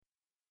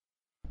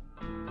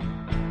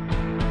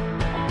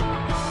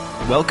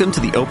Welcome to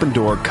the Open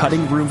Door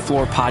Cutting Room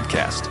Floor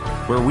podcast,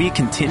 where we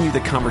continue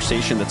the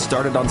conversation that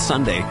started on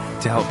Sunday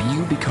to help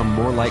you become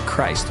more like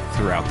Christ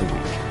throughout the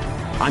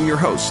week. I'm your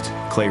host,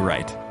 Clay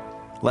Wright.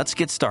 Let's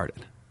get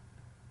started.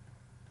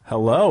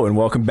 Hello, and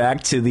welcome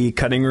back to the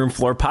Cutting Room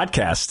Floor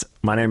podcast.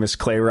 My name is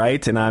Clay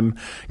Wright, and I'm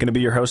going to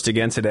be your host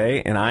again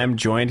today, and I'm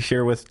joined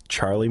here with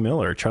Charlie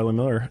Miller. Charlie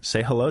Miller,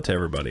 say hello to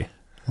everybody.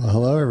 Well,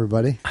 hello,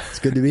 everybody. It's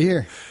good to be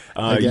here.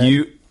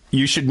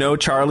 You should know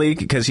Charlie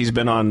because he's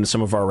been on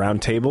some of our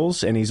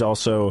roundtables, and he's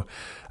also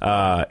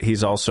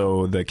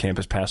the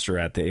campus pastor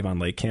at the Avon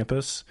Lake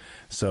campus.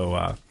 So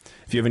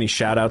if you have any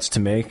shout outs to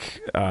make,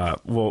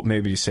 we'll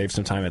maybe save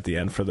some time at the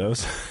end for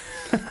those.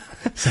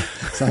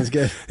 Sounds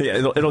good.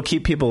 Yeah, it'll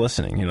keep people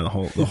listening, the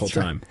whole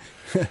time.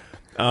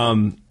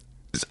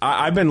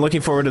 I've been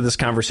looking forward to this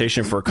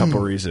conversation for a couple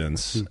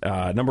reasons.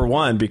 Number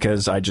one,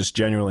 because I just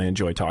genuinely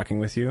enjoy talking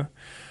with you.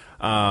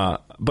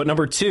 But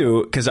number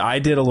two, because I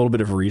did a little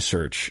bit of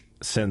research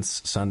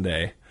since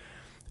Sunday,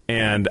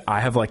 and I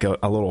have like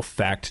a little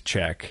fact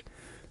check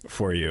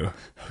for you.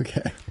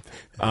 Okay.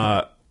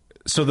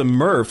 So the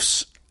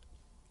Murphs,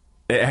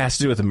 it has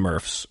to do with the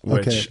Murphs.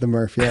 Which, okay, the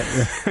Murph, yeah.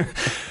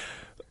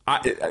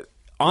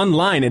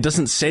 Online, it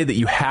doesn't say that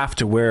you have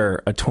to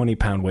wear a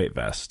 20-pound weight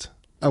vest.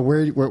 Where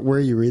are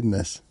you reading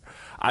this?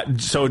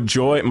 So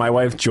Joy, my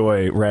wife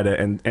Joy, read it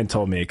and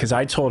told me, because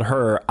I told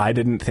her I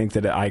didn't think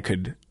that I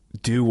could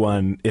do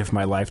one if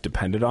my life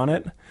depended on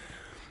it,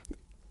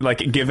 like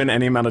given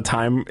any amount of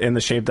time in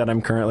the shape that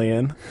I'm currently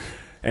in.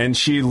 And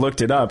she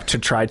looked it up to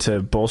try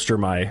to bolster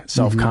my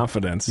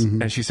self-confidence.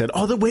 Mm-hmm. And she said,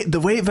 oh, the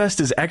weight vest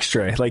is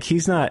extra. Like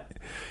he's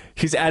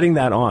adding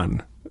that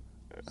on.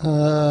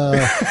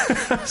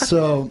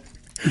 So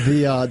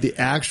the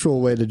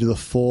actual way to do the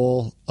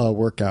full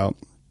workout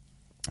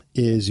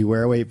is you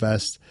wear a weight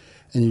vest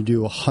and you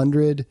do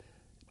 100,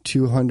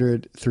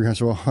 200, 300.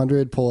 So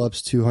 100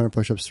 pull-ups, 200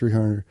 push-ups,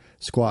 300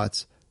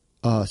 squats,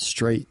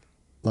 straight,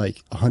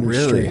 like 100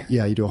 really? Straight.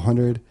 Yeah, you do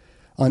 100.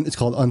 It's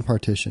called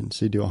unpartitioned.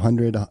 So you do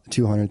 100,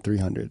 200,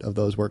 300 of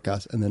those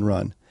workouts and then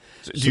run.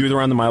 So do you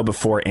run the mile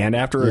before and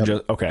after? Yep, or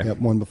just okay? Yep,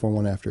 one before,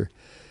 one after.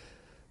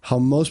 How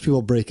most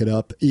people break it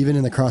up, even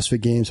in the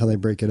CrossFit Games, how they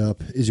break it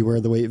up is you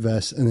wear the weight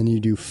vest and then you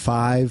do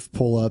 5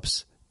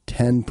 pull-ups,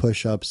 10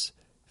 push-ups,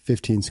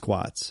 15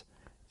 squats,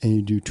 and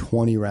you do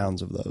 20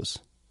 rounds of those.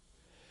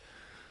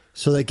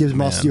 So that gives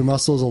your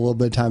muscles a little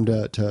bit of time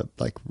to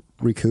like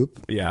recoup.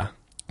 Yeah.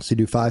 So you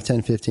do 5,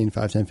 10, 15,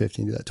 5, 10,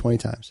 15, do that 20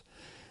 times.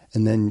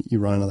 And then you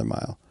run another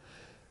mile.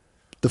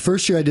 The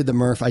first year I did the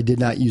Murph, I did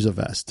not use a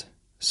vest.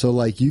 So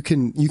like you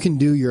can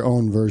do your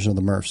own version of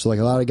the Murph. So like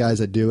a lot of guys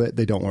that do it,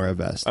 they don't wear a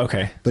vest.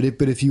 Okay. But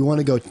if you want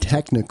to go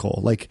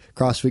technical, like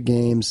CrossFit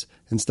Games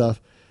and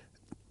stuff,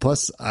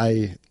 plus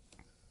I'm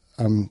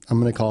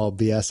going to call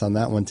BS on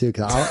that one too,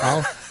 because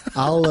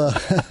I'll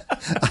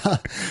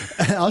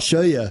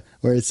show you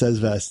where it says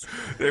vest.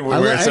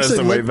 Where it says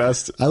the weight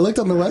vest. I looked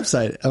on the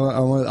website,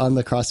 on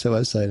the CrossFit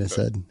website, and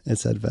it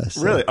said vest.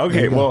 Really? So,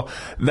 okay. Well,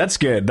 that's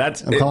good.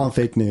 I'm calling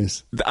fake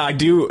news. I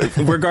do,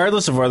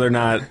 regardless of whether or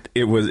not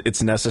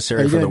it's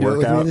necessary for the workout. Are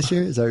you going to do it with me this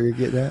year? Is that what you're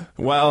getting at?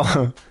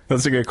 Well,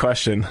 that's a good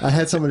question. I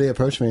had somebody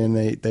approach me and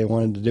they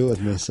wanted to do it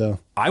with me. So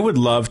I would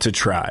love to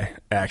try.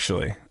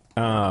 Actually,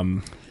 how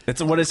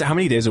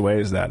many days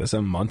away is that? Is it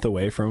a month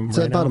away from? It's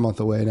about a month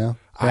away now.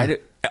 Yeah.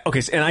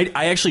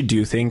 I actually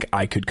do think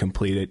I could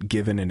complete it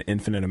given an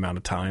infinite amount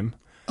of time.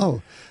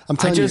 Oh, I'm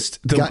telling you,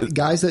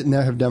 guys that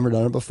have never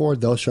done it before,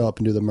 they'll show up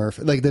and do the Murph.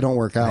 Like they don't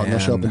work out, and they'll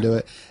show up and do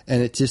it,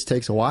 and it just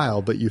takes a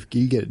while, but you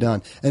get it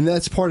done. And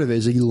that's part of it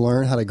is that you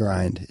learn how to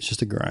grind. It's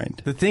just a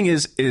grind. The thing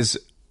is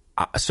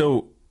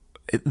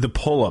the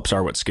pull-ups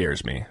are what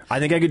scares me. I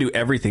think I could do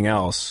everything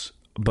else,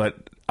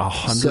 but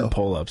 100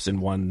 pull-ups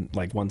in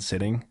one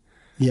sitting.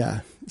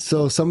 Yeah.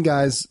 So some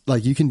guys,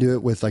 like you can do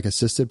it with like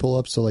assisted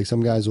pull-ups. So like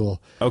some guys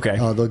will,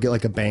 they'll get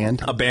like a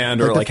band. Or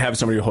like have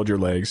somebody hold your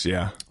legs.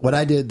 Yeah. What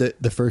I did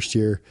the first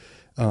year,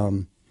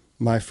 I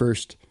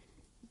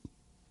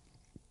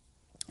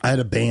had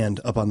a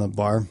band up on the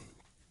bar.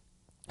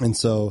 And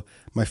so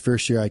my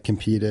first year I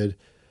competed,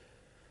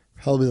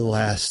 probably the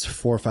last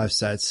 4 or 5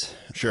 sets.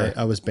 Sure.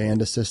 I was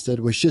band assisted,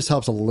 which just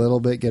helps a little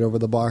bit get over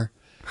the bar.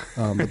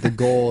 But the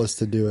goal is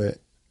to do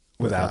it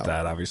without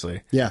that,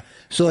 obviously. Yeah.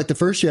 So like the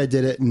first year I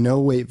did it, no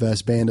weight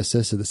vest, band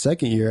assisted. The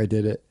second year I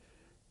did it,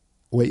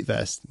 weight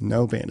vest,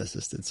 no band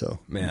assisted. So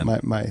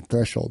my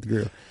threshold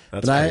grew.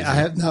 That's but crazy. I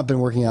have not been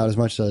working out as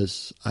much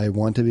as I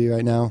want to be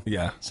right now.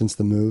 Yeah. Since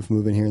the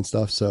moving here and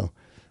stuff. So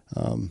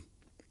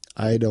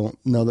I don't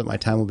know that my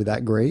time will be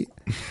that great.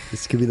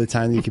 This could be the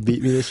time that you could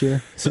beat me this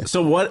year.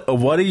 So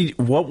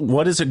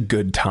what is a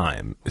good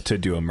time to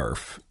do a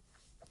Murph?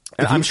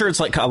 And I'm sure it's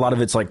like a lot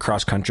of it's like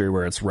cross country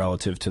where it's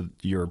relative to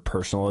your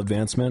personal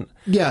advancement.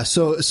 Yeah.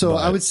 So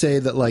I would say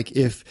that like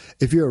if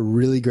you're a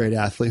really great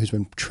athlete who's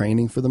been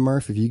training for the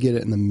Murph, if you get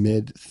it in the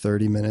mid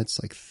 30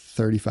 minutes, like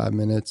 35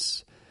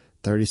 minutes,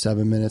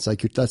 37 minutes,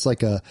 like that's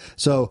like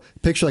so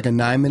picture like a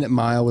 9-minute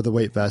mile with a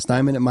weight vest,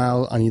 9-minute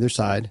mile on either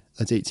side.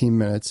 That's 18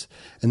 minutes.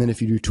 And then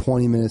if you do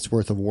 20 minutes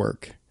worth of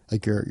work,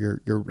 like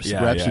your reps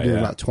Yeah, you're doing yeah.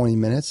 about 20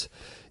 minutes,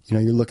 you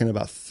know, you're looking at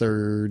about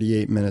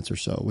 38 minutes or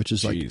so, which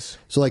is Jeez.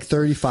 like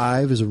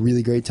 35 is a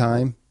really great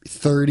time.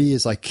 30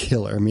 is like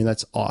killer. I mean,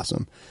 that's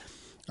awesome.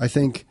 I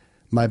think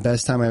my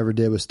best time I ever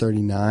did was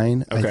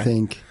 39. Okay. I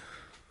think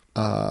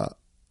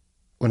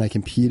when I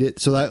competed,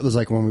 so that was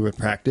like when we would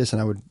practice,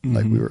 and I would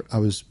I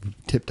was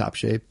tip top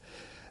shape.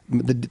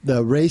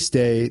 The race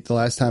day, the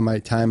last time I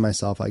timed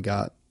myself, I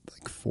got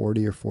like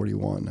 40 or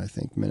 41, I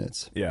think,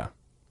 minutes. Yeah.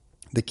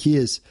 The key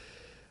is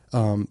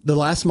the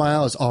last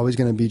mile is always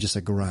going to be just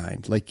a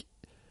grind. Like,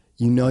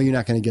 you know, you're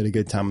not going to get a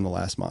good time on the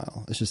last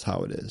mile. It's just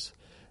how it is.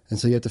 And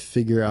so you have to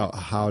figure out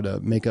how to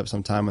make up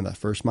some time on that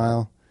first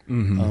mile,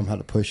 how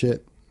to push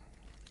it,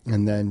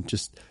 and then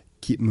just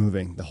keep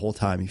moving the whole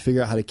time. You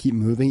figure out how to keep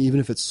moving, even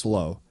if it's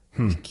slow.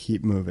 Just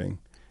keep moving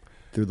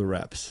through the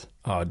reps.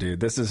 Oh, dude,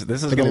 this is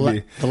Like going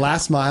to be... the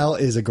last mile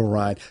is a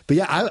grind. But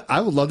yeah,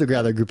 I would love to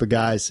gather a group of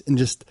guys and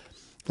just,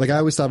 like, I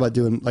always thought about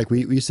doing, like,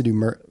 we used to do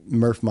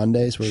Murph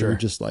Mondays where we would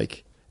just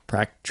like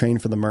train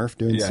for the Murph,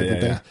 doing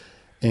different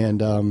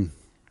things.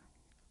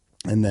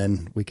 And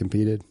then we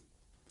competed.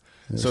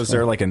 So is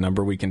there like a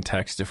number we can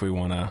text if we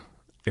want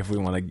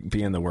to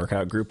be in the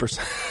workout group or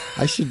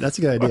something? That's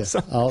a good idea.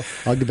 I'll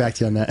get back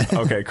to you on that.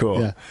 Okay,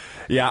 cool.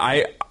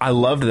 Yeah. I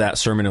loved that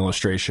sermon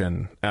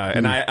illustration.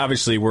 And I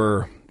obviously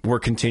we're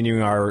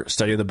continuing our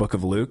study of the book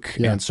of Luke.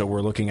 Yeah. And so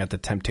we're looking at the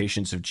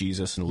temptations of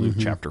Jesus in Luke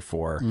chapter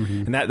 4.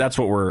 And that's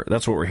what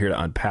we're here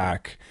to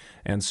unpack.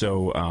 And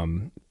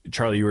so,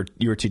 Charlie,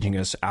 you were teaching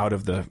us out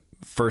of the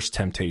first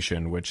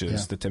temptation, which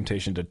is the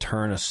temptation to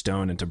turn a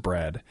stone into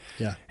bread.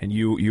 Yeah. And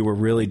you were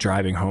really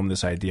driving home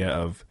this idea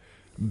of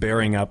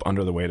bearing up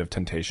under the weight of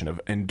temptation, of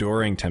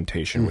enduring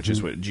temptation, which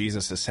is what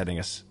Jesus is setting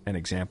us an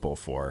example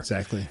for.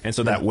 Exactly. And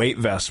so that weight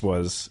vest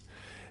was,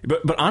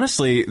 but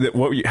honestly, the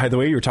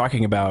way you were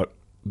talking about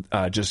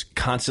just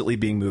constantly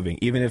being moving,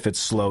 even if it's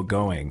slow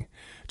going,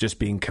 just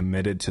being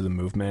committed to the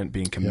movement,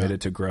 being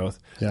committed to growth.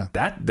 Yeah.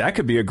 That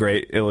could be a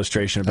great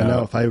illustration about. I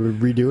know, if I would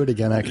redo it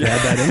again, I could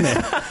add that in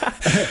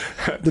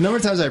there. The number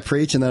of times I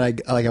preach and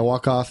then I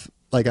walk off,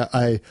 like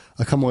I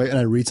come away and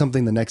I read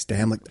something the next day,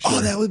 I'm like,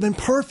 oh, that would have been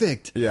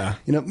perfect. Yeah.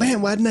 You know,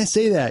 man, why didn't I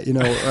say that? You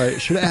know, or I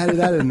should have added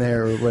that in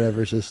there or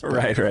whatever. It's just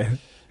right.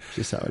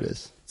 Just how it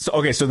is. So,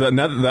 okay. So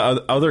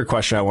the other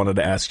question I wanted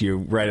to ask you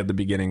right at the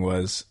beginning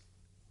was,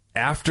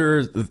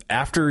 after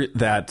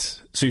that,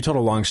 so you told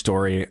a long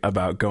story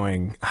about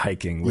going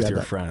hiking with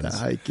your friends. That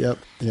hike, yep.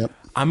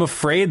 I'm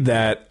afraid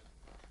that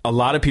a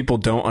lot of people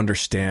don't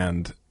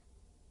understand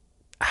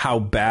how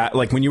bad,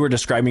 like when you were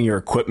describing your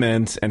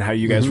equipment and how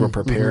you guys were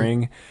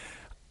preparing,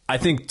 I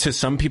think to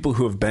some people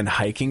who have been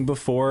hiking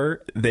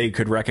before, they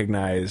could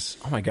recognize,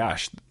 oh my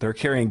gosh, they're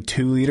carrying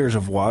 2 liters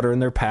of water in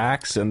their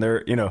packs and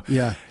they're,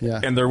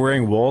 and they're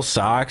wearing wool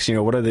socks. You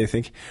know, what do they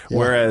think? Yeah.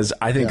 Whereas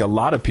I think a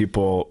lot of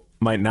people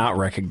might not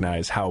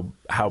recognize how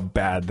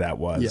bad that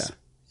was.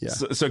 Yeah.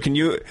 So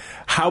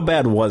how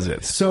bad was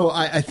it? So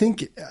I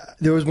think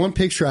there was one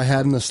picture I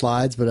had in the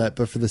slides,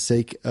 but for the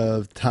sake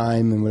of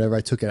time and whatever,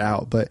 I took it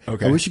out. But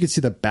I wish you could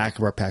see the back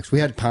of our packs. We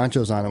had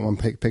ponchos on it, one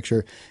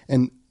picture,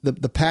 and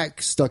the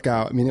pack stuck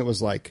out. I mean, it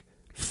was like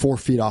 4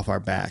 feet off our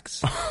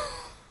backs.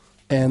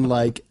 And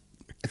like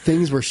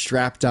things were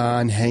strapped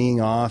on,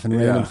 hanging off, and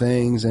random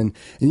things. And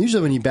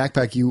usually when you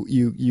backpack,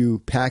 you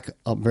pack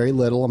a very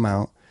little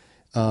amount.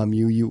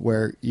 You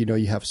wear,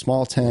 you have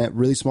small tent,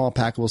 really small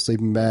packable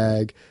sleeping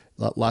bag,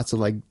 lots of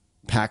like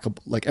packable,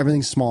 like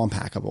everything's small and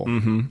packable.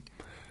 Mm-hmm.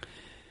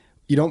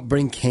 You don't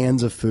bring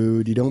cans of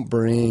food. You don't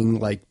bring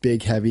like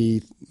big,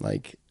 heavy,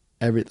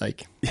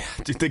 yeah,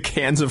 dude, the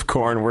cans of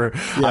corn were,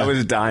 I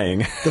was dying.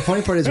 The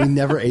funny part is we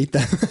never ate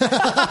them.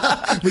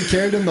 We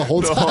carried them the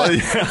whole time.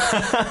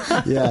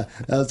 Yeah,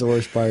 that was the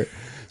worst part.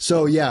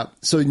 So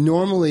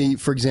normally,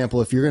 for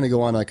example, if you're going to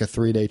go on like a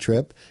 3-day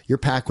trip, your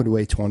pack would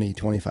weigh 20,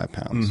 25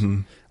 pounds.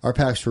 Mm-hmm. Our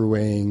packs were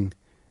weighing,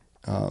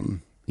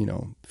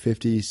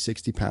 50,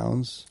 60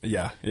 pounds.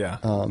 Yeah.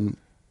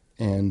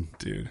 And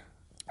dude,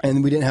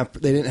 and they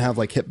didn't have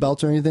like hip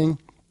belts or anything.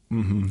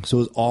 Mm-hmm. So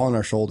it was all on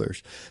our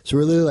shoulders. So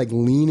we're literally like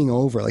leaning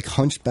over, like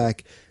hunched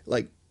back,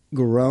 like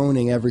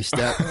groaning every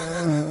step.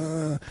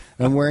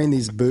 I'm wearing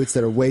these boots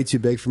that are way too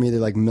big for me. They're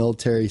like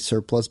military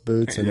surplus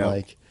boots, and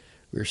like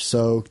we were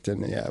soaked,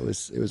 and it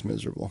was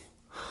miserable,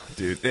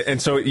 dude.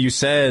 And so you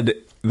said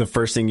the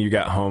first thing you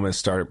got home is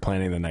started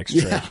planning the next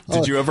trip.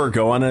 Did you ever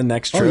go on a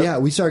next trip? Oh yeah,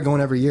 we started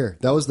going every year.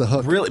 That was the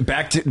hook. Really?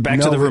 Back to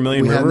the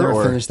Vermilion River? We had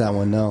never finished that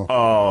one. No.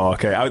 Oh,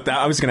 okay.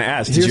 I was going to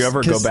ask. Did you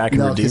ever go back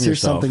and redeem yourself?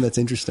 Here's something that's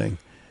interesting.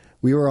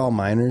 We were all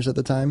minors at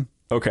the time.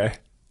 Okay.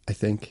 I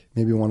think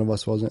maybe one of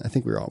us wasn't. I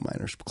think we were all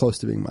minors, close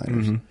to being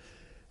minors. Mm-hmm.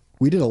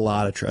 We did a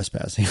lot of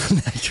trespassing on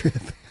that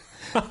trip.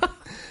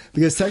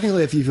 Because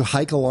technically, if you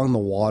hike along the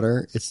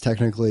water, it's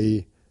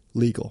technically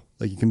legal.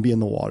 Like you can be in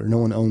the water. No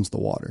one owns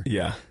the water.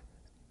 Yeah.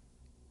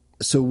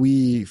 So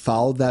we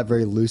followed that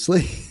very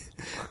loosely.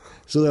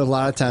 So there were a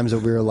lot of times that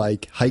we were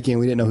like hiking.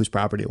 We didn't know whose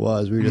property it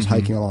was. We were just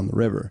hiking along the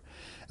river.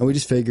 And we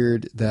just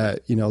figured that,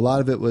 a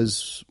lot of it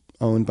was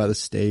owned by the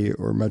state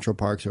or Metro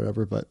Parks or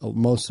whatever, but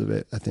most of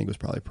it I think was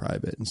probably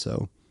private. And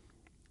so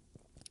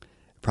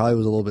probably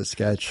was a little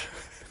bit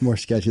more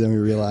sketchy than we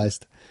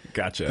realized.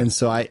 Gotcha. And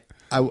so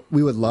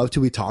we would love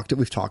to. We've talked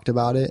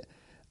about it.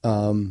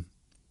 It'd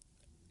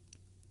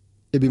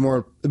be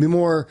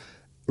more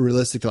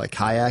realistic to like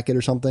kayak it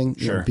or something.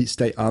 Sure.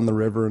 Stay on the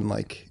river and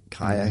like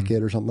kayak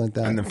it or something like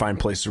that. And then find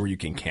places where you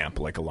can camp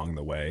like along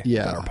the way.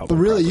 Yeah. But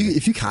really,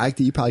 if you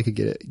kayaked it, you probably could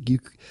get it.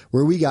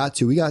 Where we got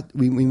to,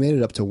 we made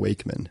it up to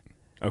Wakeman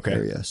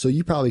area. So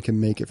you probably can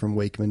make it from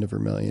Wakeman to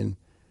Vermilion.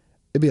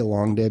 It'd be a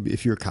long day, but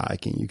if you were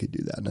kayaking, you could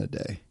do that in a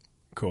day.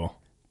 Cool.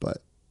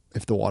 But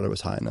if the water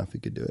was high enough, you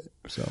could do it.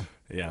 So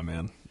yeah,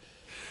 man.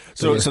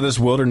 So this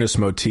wilderness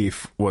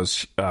motif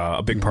was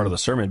a big part of the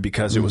sermon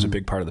because it was a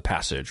big part of the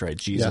passage, right?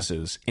 Jesus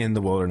is in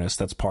the wilderness.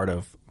 That's part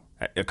of.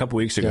 A couple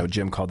weeks ago,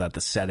 Jim called that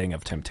the setting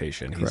of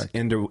temptation. He's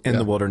in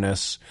the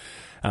wilderness.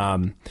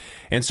 And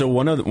so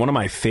one of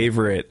my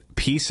favorite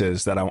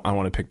pieces that I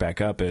want to pick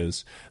back up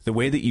is the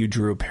way that you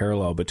drew a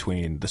parallel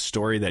between the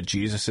story that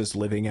Jesus is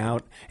living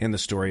out and the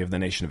story of the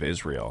nation of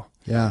Israel.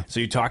 Yeah. So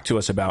you talked to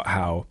us about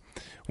how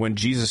when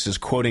Jesus is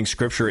quoting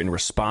scripture in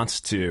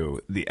response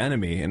to the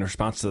enemy, in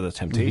response to the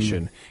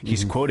temptation,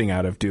 he's quoting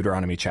out of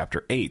Deuteronomy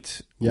chapter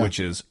 8, which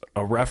is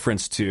a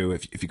reference to,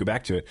 if you go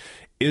back to it,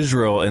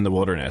 Israel in the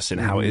wilderness and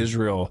how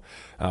Israel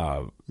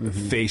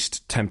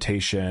faced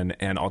temptation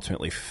and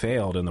ultimately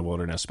failed in the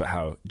wilderness, but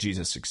how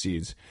Jesus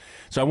succeeds.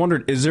 So I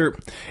wondered, is there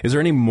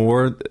any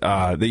more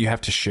that you have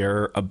to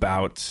share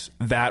about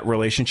that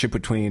relationship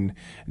between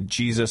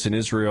Jesus and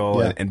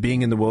Israel and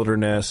being in the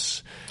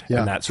wilderness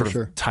and that sort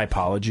of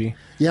typology?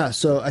 Yeah.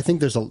 So I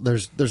think there's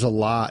a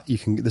lot you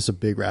can. This is a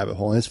big rabbit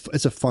hole, and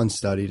it's a fun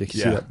study to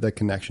see the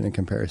connection and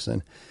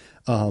comparison.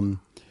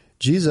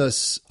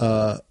 Jesus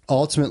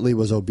ultimately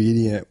was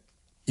obedient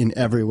in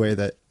every way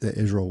that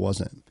Israel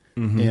wasn't,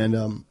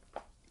 and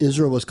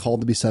Israel was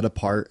called to be set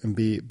apart and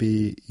be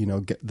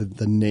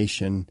the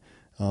nation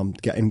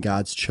and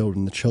God's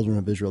children, the children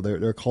of Israel.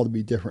 They're called to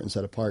be different and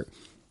set apart,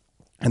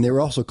 and they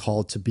were also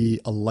called to be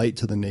a light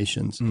to the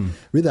nations.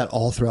 Read that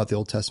all throughout the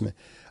Old Testament.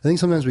 I think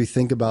sometimes we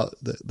think about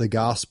the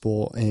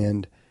gospel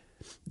and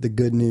the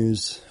good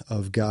news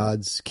of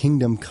God's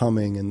kingdom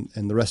coming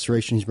and the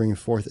restoration he's bringing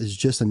forth is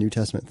just a New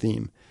Testament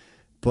theme.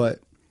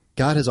 But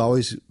God has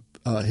always,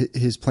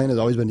 his plan has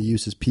always been to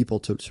use his people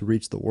to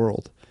reach the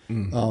world.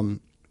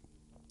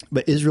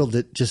 But Israel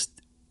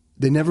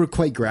they never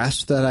quite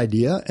grasped that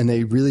idea, and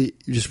they really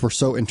just were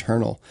so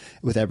internal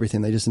with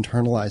everything. They just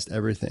internalized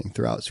everything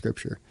throughout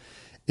Scripture.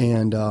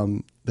 And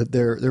that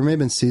there may have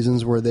been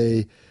seasons where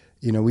they,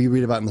 we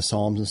read about in the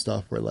Psalms and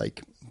stuff where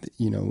like,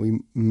 we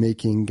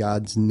making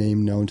God's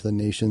name known to the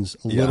nations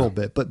a little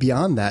bit. But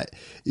beyond that,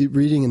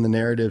 reading in the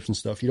narratives and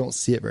stuff, you don't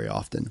see it very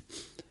often.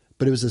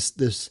 But it was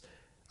this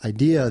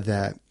idea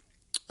that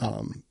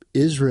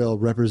Israel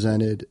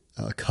represented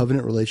a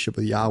covenant relationship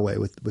with Yahweh,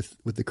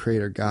 with the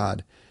Creator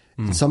God.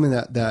 It's something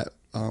that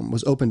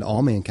was open to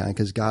all mankind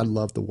because God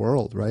loved the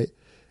world, right?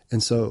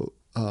 And so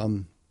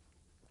what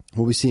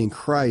we see in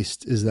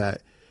Christ is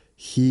that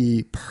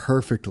he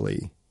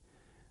perfectly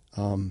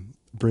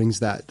brings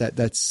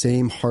that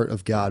same heart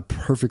of God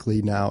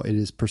perfectly. Now it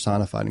is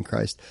personified in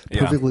Christ,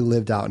 perfectly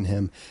lived out in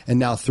him. And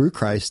now through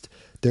Christ,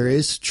 there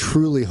is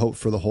truly hope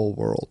for the whole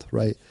world,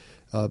 right?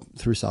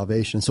 Through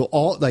salvation. So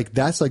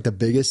that's like the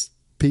biggest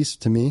piece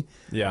to me.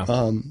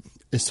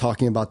 Is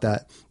talking about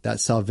that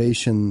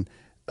salvation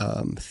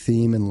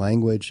theme and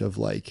language of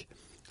like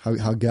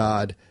how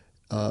God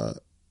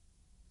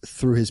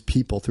through his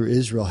people, through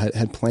Israel,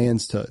 had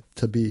plans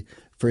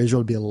for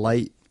Israel to be a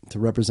light to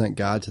represent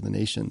God to the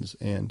nations.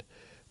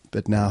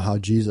 But now how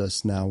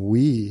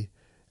we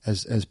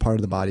as part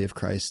of the body of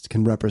Christ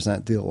can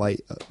represent the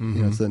light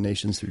to the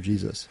nations through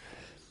Jesus.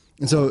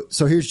 And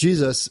so here's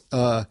Jesus,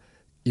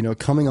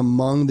 coming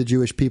among the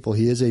Jewish people.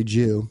 He is a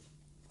Jew,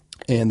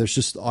 and there's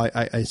just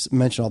I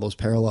mentioned all those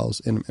parallels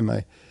in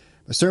my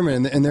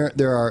sermon, and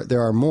there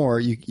are more.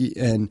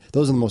 And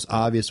those are the most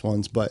obvious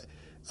ones, but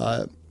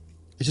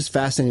it's just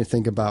fascinating to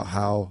think about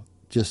how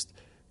just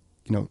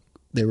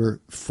they were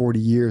 40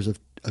 years of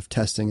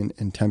testing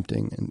and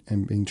tempting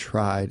and being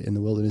tried in the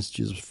wilderness.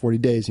 Jesus was 40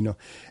 days.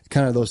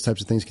 Kind of those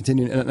types of things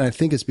continue, and I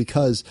think it's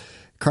because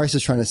Christ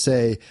is trying to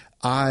say,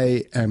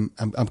 I'm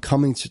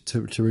coming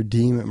to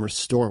redeem and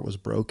restore what was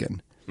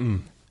broken.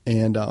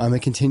 And I'm a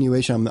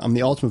continuation. I'm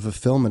the ultimate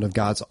fulfillment of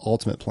God's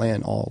ultimate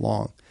plan all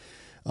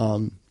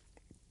along.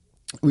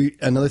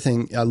 Another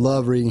thing, I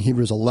love reading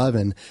Hebrews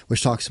 11,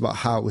 which talks about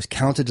how it was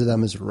counted to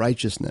them as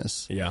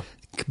righteousness. Yeah.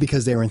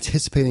 Because they were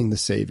anticipating the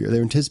Savior. They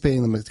were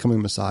anticipating the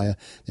coming Messiah.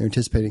 They were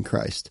anticipating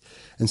Christ.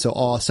 And so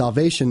all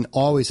salvation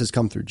always has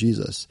come through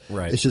Jesus.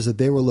 Right. It's just that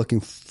they were looking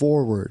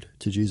forward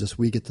to Jesus.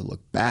 We get to look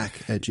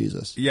back at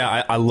Jesus.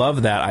 Yeah, I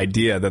love that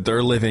idea that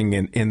they're living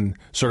in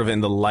sort of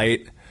in the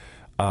light.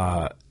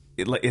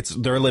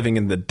 They're living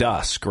in the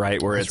dusk, right?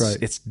 Where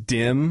it's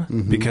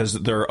dim because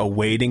they're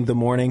awaiting the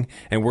morning,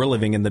 and we're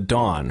living in the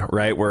dawn,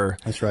 right? Where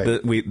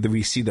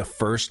we see the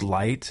first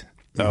light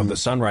of the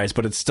sunrise,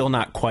 but it's still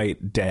not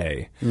quite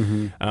day.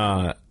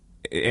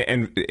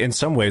 And in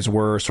some ways,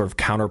 we're sort of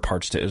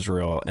counterparts to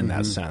Israel in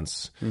that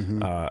sense.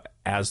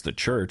 as the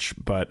church.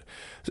 But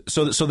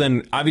so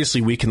then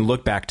obviously we can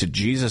look back to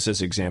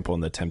Jesus' example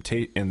in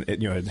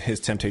the his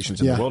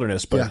temptations in the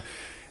wilderness. But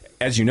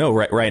as you know,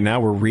 right now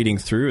we're reading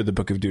through the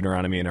book of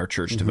Deuteronomy in our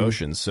church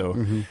devotions.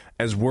 So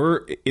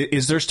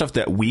is there stuff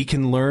that we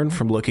can learn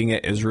from looking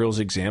at Israel's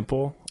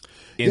example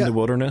in the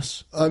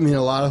wilderness? I mean,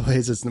 a lot of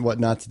ways it's what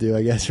not to do,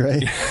 I guess,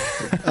 right?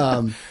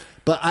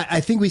 But I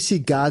think we see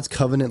God's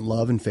covenant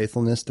love and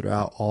faithfulness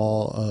throughout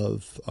all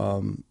of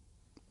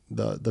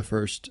the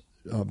first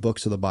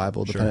books of the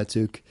Bible, the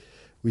Pentateuch.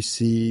 We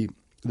see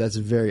that's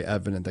very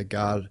evident that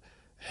God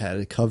had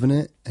a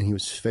covenant and he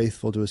was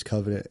faithful to his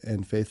covenant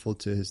and faithful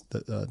to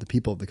the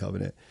people of the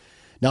covenant.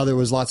 Now there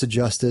was lots of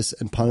justice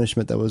and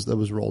punishment that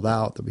was rolled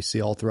out that we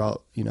see all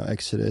throughout,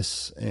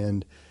 Exodus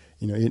and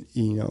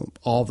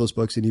all of those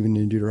books and even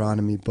in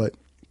Deuteronomy. But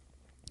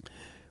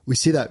we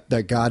see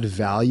that God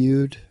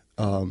valued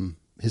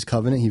his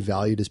covenant, he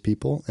valued his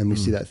people, and we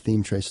see that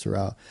theme traced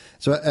throughout.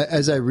 So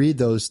as I read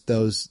those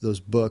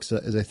books,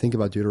 as I think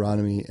about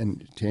Deuteronomy,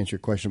 and to answer your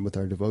question with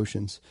our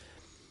devotions,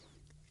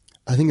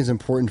 I think it's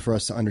important for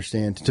us to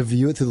understand, to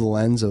view it through the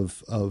lens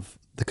of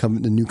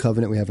the new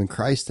covenant we have in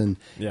Christ, and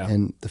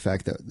the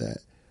fact that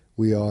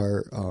we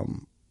are,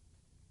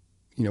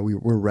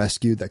 we're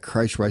rescued, that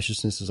Christ's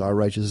righteousness is our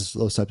righteousness,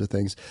 those types of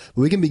things.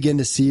 But we can begin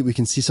to see,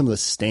 some of the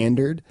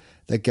standard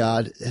that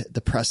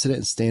the precedent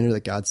and standard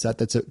that God set,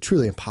 that's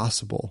truly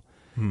impossible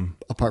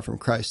apart from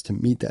Christ to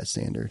meet that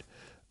standard.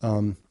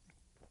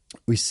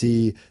 We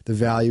see the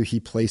value he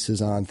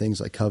places on things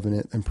like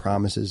covenant and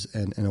promises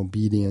and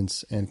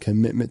obedience and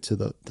commitment to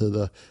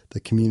the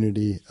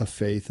community of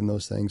faith and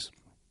those things.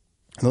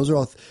 And those are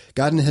all,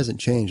 God hasn't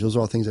changed. Those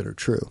are all things that are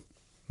true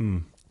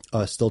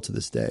still to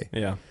this day.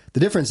 Yeah. The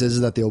difference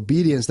is that the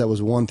obedience that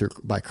was won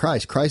by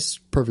Christ's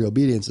perfect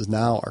obedience is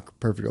now our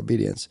perfect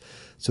obedience.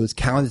 So it's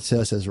counted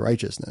to us as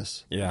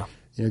righteousness. Yeah.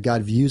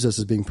 God views us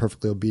as being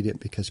perfectly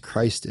obedient because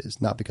Christ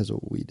is, not because of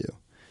what we do.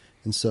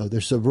 And so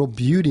there's a real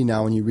beauty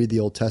now when you read the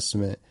Old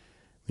Testament,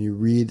 when you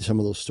read some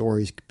of those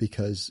stories,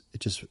 because it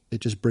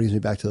just brings me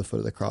back to the foot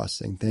of the cross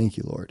saying, thank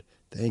you, Lord.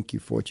 Thank you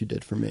for what you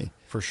did for me.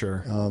 For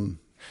sure.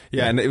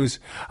 And it was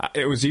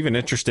even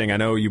interesting. I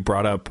know you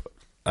brought up,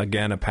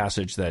 again, a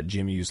passage that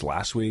Jim used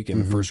last week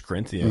in 1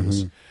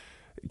 Corinthians.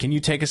 Can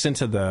you take us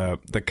into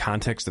the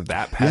context of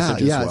that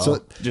passage as well?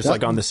 So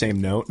just on the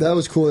same note. That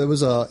was cool. It was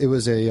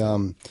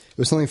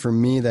something for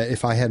me that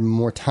if I had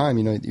more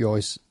time,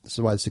 this is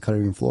why it's the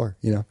cutting room floor,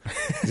 the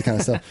kind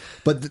of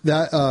stuff. But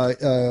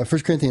that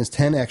 1 Corinthians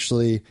 10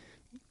 actually,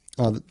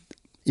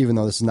 even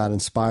though this is not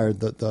inspired,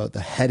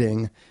 the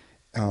heading,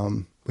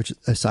 which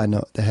a side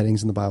note, the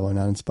headings in the Bible are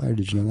not inspired.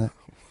 Did you know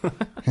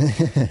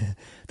that?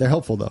 They're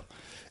helpful though.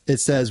 It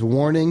says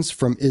warnings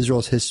from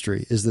Israel's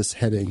history is this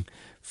heading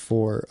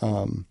for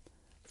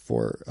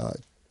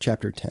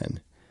chapter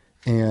 10.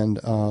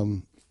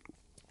 And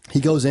he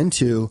goes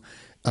into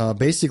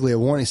basically a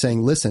warning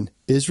saying, listen,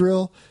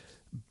 Israel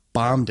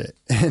bombed it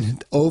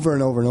and over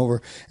and over and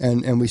over.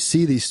 And we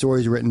see these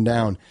stories written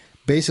down.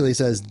 Basically it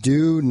says,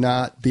 do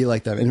not be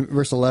like them. In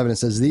verse 11, it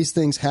says, these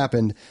things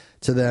happened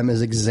to them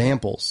as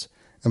examples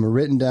and were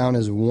written down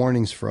as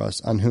warnings for us,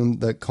 on whom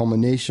the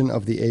culmination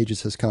of the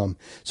ages has come.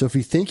 So if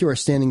you think you are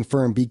standing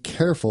firm, be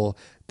careful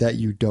that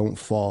you don't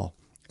fall.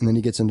 And then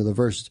he gets into the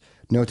verse,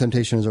 no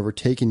temptation has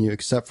overtaken you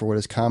except for what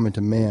is common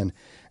to man.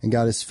 And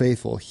God is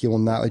faithful. He will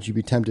not let you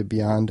be tempted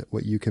beyond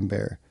what you can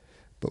bear.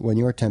 But when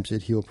you are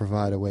tempted, he will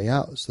provide a way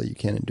out so that you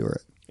can endure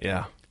it.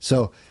 Yeah.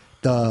 So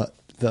the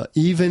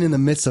even in the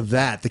midst of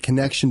that, the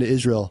connection to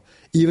Israel,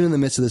 even in the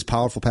midst of this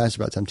powerful passage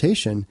about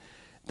temptation,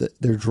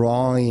 they're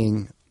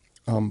drawing...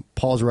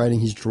 Paul's writing,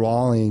 he's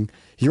writing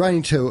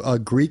to a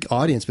Greek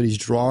audience, but he's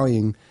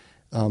drawing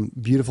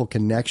beautiful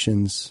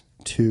connections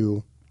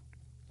to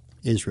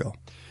Israel.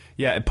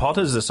 Yeah, Paul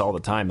does this all the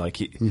time. Like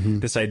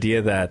this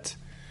idea that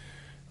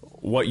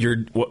what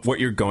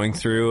you're going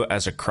through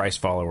as a Christ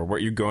follower,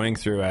 what you're going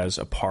through as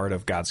a part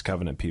of God's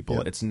covenant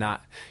people,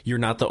 you're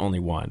not the only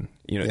one.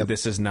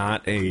 This is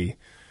not the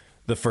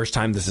first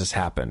time this has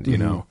happened.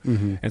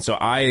 And so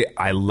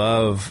I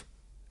love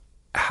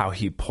how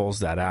he pulls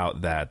that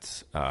out,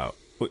 that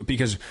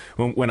because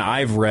when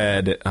I've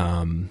read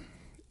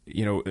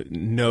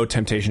no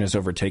temptation has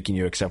overtaken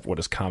you except what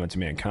is common to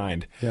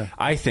mankind,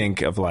 I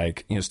think of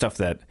stuff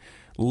that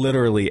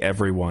literally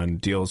everyone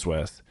deals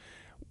with,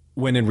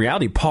 when in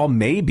reality Paul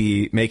may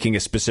be making a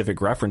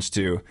specific reference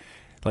to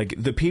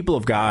the people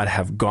of God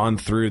have gone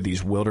through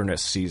these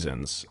wilderness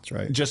seasons. That's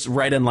right. Just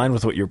right in line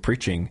with what you're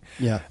preaching.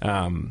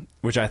 Yeah.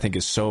 Which I think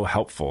is so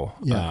helpful.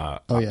 Yeah.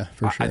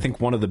 For sure. I think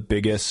one of the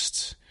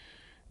biggest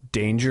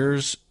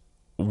dangers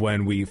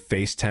when we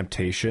face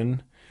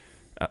temptation,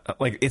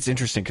 it's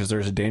interesting because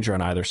there's a danger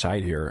on either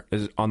side here.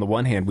 On the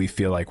one hand, we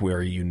feel like we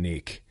are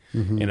unique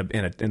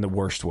in the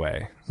worst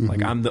way.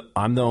 I'm the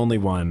only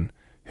one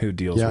who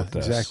deals with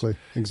this. Exactly.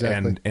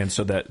 And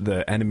so that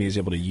the enemy is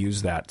able to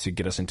use that to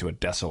get us into a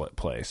desolate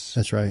place.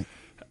 That's right.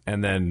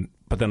 But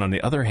then on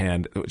the other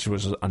hand, which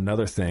was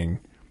another thing,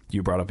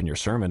 you brought up in your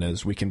sermon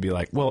is we can be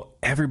like, well,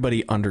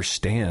 everybody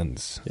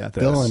understands. Yeah,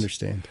 this. they'll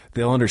understand.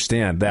 They'll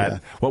understand that. Yeah.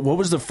 What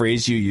was the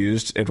phrase you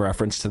used in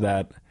reference to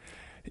that?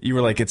 You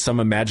were like, it's some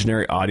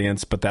imaginary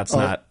audience, but that's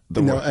not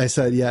the No, word. I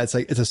said, yeah, it's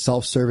like it's a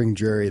self-serving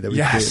jury that we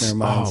create in our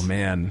minds. Oh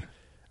man.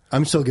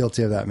 I'm so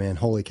guilty of that, man.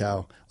 Holy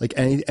cow! Like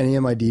any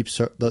of my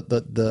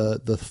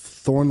the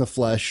thorn in the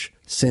flesh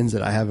sins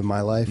that I have in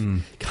my life,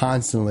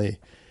 constantly,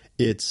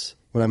 it's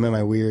when I'm at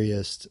my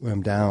weariest, when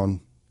I'm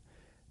down,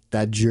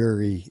 that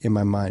jury in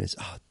my mind is,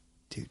 oh,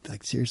 dude,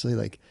 like seriously,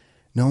 like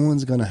no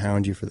one's gonna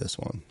hound you for this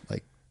one.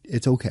 Like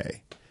it's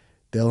okay.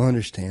 They'll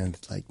understand.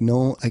 Like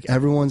no, like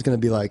everyone's gonna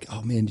be like,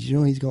 oh man, did you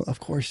know he's going?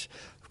 Of course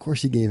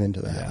he gave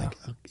into that. Yeah. Like,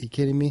 are you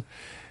kidding me?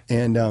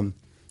 And I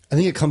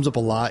think it comes up a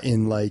lot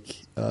in like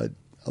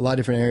a lot of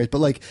different areas, but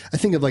like I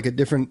think of like a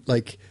different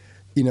like,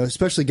 you know,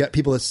 especially get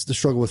people that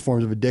struggle with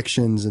forms of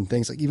addictions and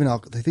things like even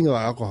they think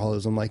about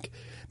alcoholism. Like,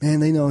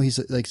 man, they know he's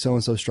like so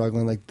and so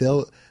struggling. Like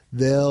they'll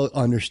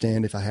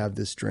understand if I have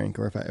this drink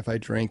or if I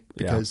drink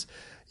because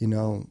you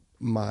know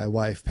my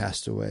wife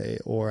passed away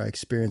or I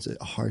experienced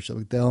a hardship.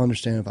 They'll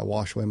understand if I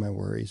wash away my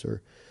worries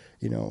or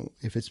you know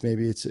if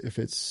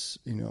it's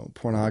you know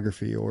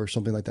pornography or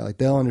something like that. Like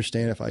they'll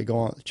understand if I go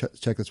on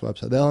check this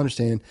website. They'll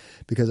understand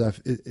because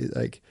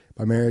like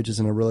my marriage is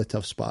in a really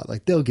tough spot.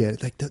 Like they'll get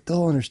it. Like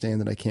they'll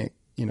understand that I can't,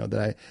 you know, that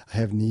I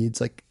have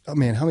needs. Like, oh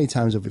man, how many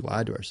times have we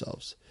lied to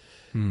ourselves?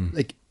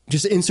 Like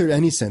just insert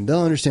any sin.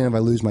 They'll understand if I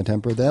lose my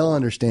temper. They'll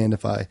understand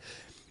if I,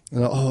 you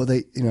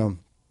know,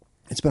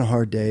 it's been a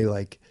hard day.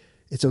 Like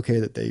it's okay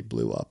that they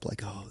blew up.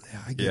 Like, oh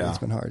yeah, I get it. It's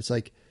been hard. It's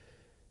like,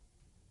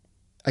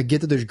 I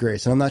get that there's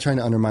grace and I'm not trying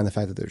to undermine the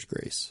fact that there's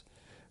grace,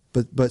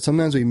 but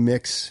sometimes we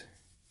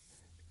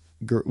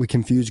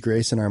confuse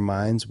grace in our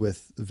minds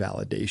with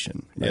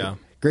validation. Right? Yeah.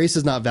 Grace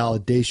is not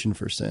validation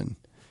for sin.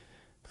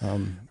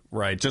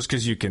 Right. Just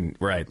because you can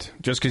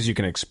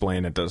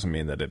explain it doesn't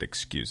mean that it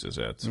excuses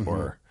it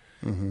or,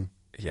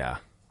 yeah.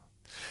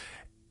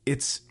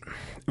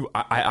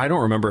 I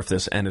don't remember if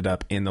this ended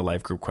up in the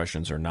life group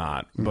questions or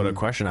not, but a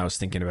question I was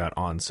thinking about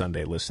on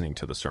Sunday listening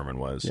to the sermon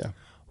was,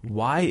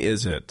 why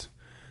is it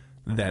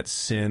that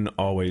sin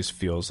always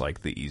feels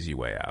like the easy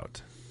way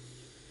out?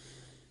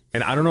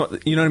 And I don't know,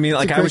 you know what I mean?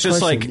 Like I was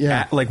just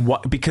question. Like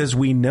what, because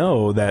we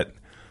know that,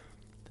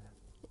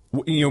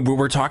 you know,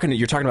 you're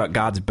talking about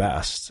God's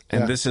best,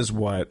 and this is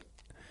what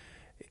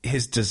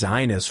his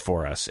design is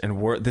for us.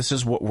 And this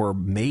is what we're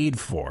made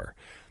for.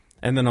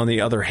 And then on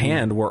the other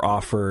hand, we're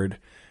offered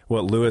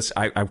what Lewis,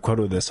 I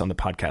quoted this on the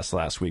podcast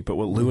last week, but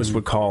what Lewis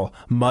would call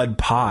mud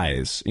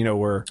pies. You know,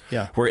 we're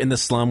in the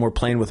slum, we're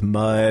playing with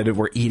mud,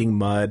 we're eating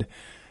mud,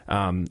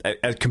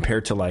 as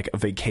compared to like a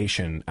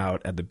vacation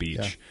out at the beach.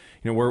 Yeah.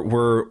 You know,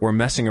 we're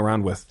messing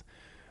around with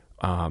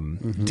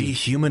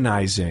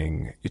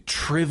dehumanizing,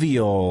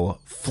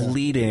 trivial,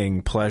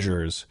 fleeting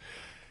pleasures.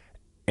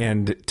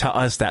 And to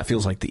us, that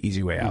feels like the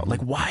easy way out.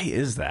 Like, why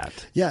is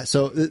that? Yeah.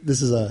 So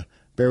this is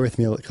bear with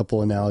me a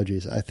couple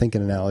analogies. I think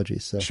in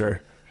analogies. So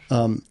sure.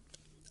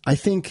 I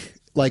think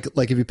like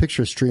if you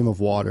picture a stream of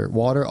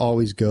water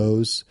always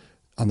goes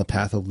on the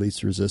path of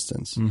least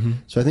resistance.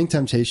 So I think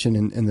temptation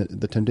and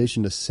the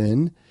temptation to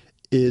sin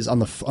is on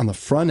the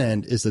front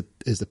end is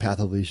the path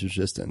of least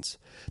resistance.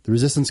 The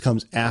resistance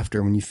comes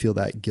after, when you feel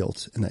that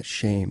guilt and that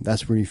shame.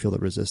 That's when you feel the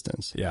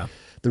resistance. Yeah.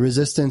 The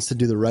resistance to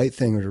do the right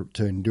thing or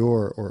to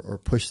endure or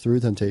push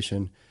through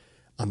temptation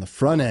on the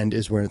front end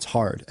is where it's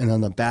hard. And on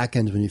the back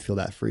end is when you feel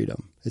that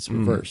freedom. It's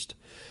reversed.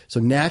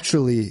 So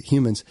naturally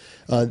humans,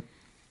 I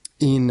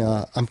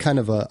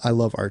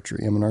love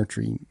archery. I'm an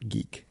archery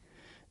geek.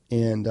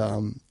 And,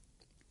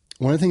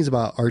 one of the things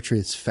about archery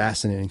that's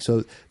fascinating.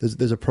 So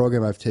there's a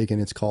program I've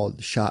taken. It's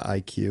called Shot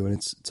IQ, and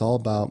it's all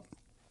about.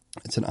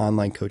 It's an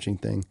online coaching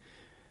thing.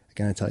 I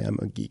gotta tell you, I'm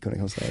a geek when it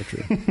comes to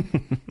archery.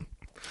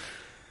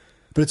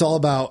 But it's all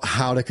about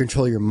how to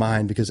control your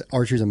mind, because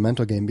archery is a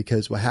mental game.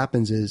 Because what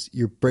happens is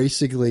you're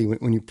basically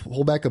when you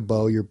pull back a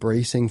bow, you're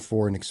bracing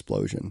for an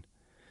explosion,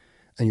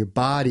 and your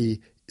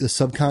body, the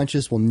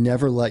subconscious, will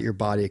never let your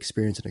body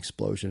experience an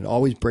explosion. It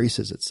always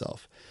braces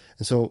itself.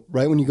 And so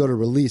right when you go to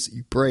release,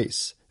 you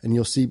brace. And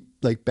you'll see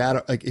like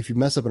if you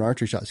mess up an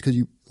archery shot, it's because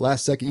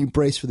last second you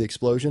brace for the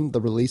explosion,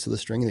 the release of the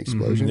string and the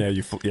explosion.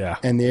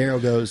 And the arrow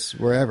goes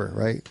wherever,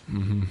 right?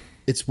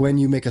 It's when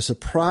you make a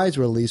surprise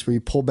release where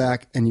you pull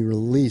back and you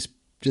release,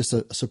 just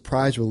a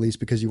surprise release,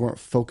 because you weren't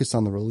focused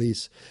on the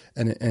release.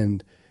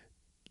 And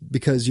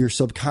because your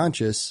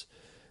subconscious,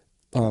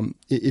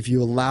 if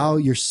you allow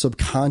your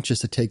subconscious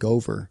to take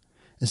over,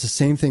 it's the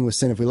same thing with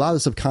sin. If we allow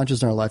the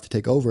subconscious in our life to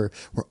take over,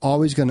 we're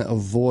always going to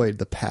avoid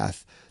the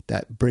path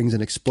that brings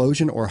an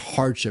explosion or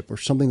hardship or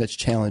something that's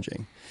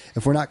challenging.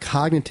 If we're not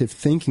cognitive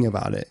thinking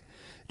about it,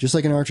 just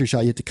like an archery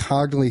shot, you have to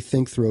cognitively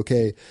think through,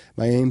 okay,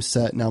 my aim's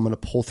set, now I'm going to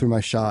pull through my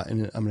shot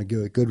and I'm going to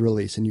do a good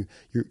release. And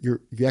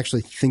you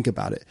actually think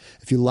about it.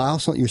 If you allow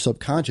your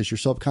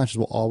subconscious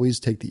will always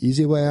take the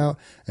easy way out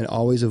and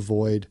always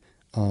avoid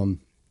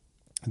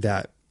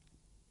that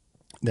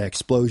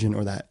explosion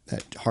or that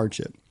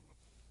hardship.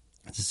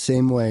 It's the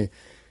same way.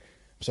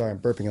 I'm sorry, I'm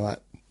burping a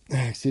lot.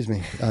 excuse me,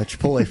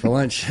 Chipotle for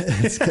lunch.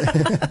 It's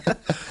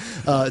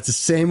the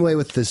same way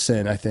with the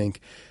sin, I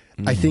think.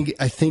 I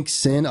think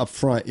sin up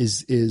front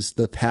is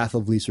the path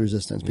of least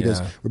resistance,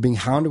 because we're being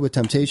hounded with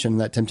temptation.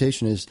 And that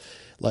temptation is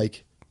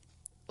like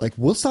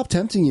we'll stop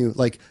tempting you.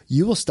 Like,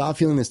 you will stop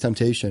feeling this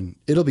temptation.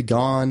 It'll be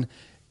gone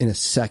in a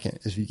second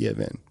if you give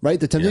in, right?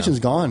 The temptation is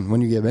gone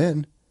when you give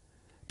in,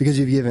 because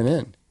you've given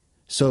in.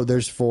 So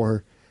there's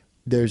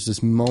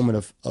this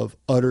moment of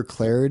utter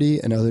clarity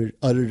and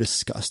utter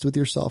disgust with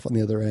yourself on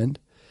the other end.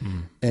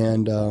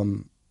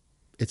 And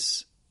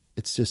it's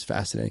just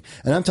fascinating.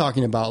 And I'm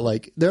talking about,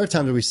 like, there are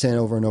times where we sin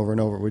over and over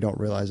and over, we don't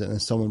realize it, and then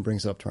someone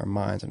brings it up to our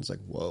minds, and it's like,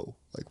 whoa,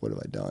 like, what have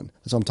I done?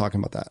 So I'm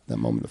talking about that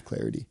moment of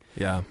clarity.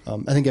 Yeah.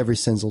 I think every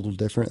sin's a little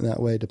different in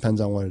that way. It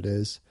depends on what it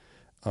is.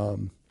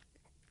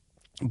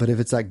 But if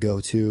it's that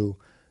go-to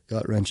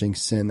gut-wrenching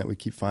sin that we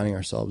keep finding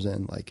ourselves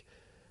in, like,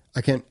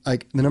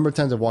 the number of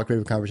times I've walked away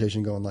from a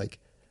conversation going, like,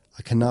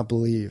 I cannot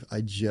believe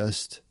I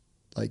just,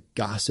 like,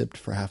 gossiped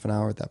for half an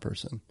hour with that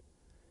person.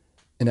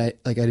 And I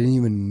didn't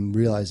even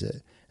realize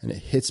it. And it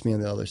hits me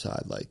on the other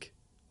side, like,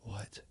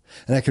 what?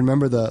 And I can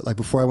remember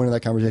before I went to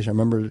that conversation, I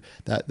remember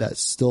that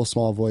still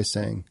small voice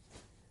saying,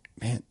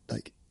 man,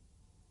 like,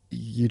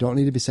 you don't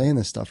need to be saying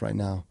this stuff right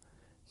now.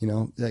 You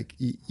know, like,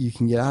 you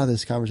can get out of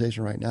this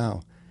conversation right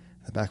now.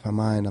 In the back of my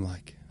mind, I'm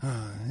like,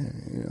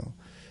 you know,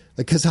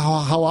 like, cause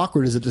how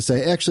awkward is it to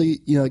say, actually,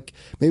 you know, like,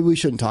 maybe we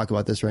shouldn't talk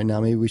about this right now.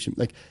 Maybe we should,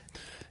 like,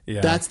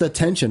 that's the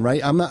tension,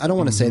 right? I don't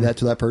want to say that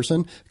to that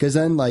person, because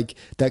then, like,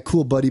 that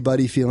cool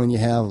buddy feeling you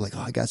have, like, oh,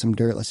 I got some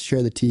dirt, let's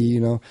share the tea,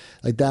 you know,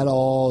 like, that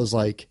all is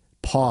like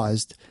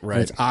paused, right?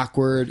 And it's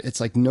awkward.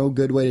 It's like no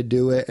good way to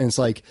do it. And it's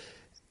like,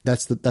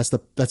 that's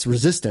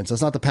resistance.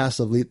 That's not the path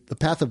of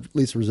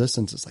least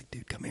resistance. It's like,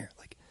 dude, come here.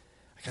 Like,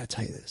 I got to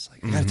tell you this.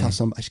 Like, I got to tell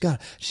somebody, I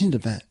just need to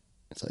vent.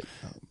 It's like,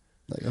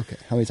 okay,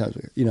 how many times,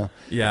 you know?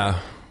 Yeah.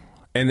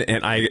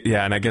 And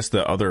I guess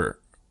the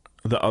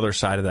other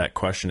side of that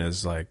question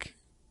is, like,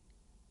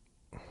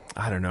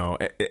 I don't know.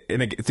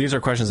 And these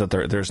are questions that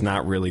there's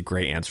not really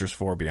great answers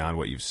for beyond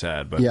what you've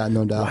said. But yeah,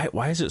 no doubt.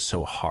 Why is it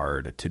so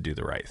hard to do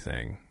the right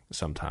thing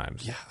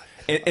sometimes? Yeah.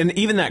 And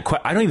even that,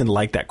 I don't even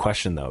like that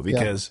question, though,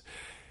 because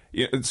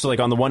it's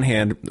like, on the one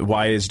hand,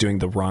 why is doing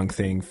the wrong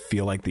thing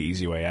feel like the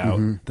easy way out?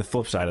 The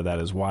flip side of that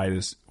is, why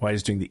does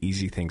doing the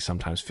easy thing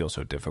sometimes feel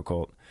so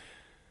difficult?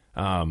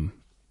 Yeah.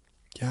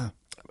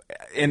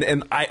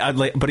 And I'd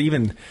like, but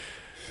even...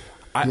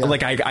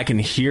 I can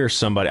hear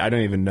somebody, I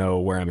don't even know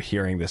where I'm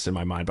hearing this in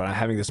my mind, but I'm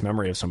having this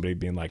memory of somebody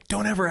being like,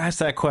 don't ever ask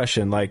that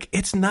question. Like,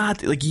 it's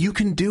not, like, you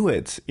can do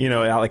it. You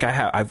know, like,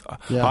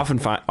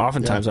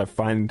 oftentimes I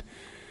find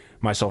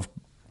myself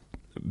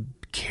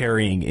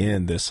carrying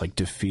in this, like,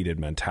 defeated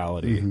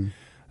mentality.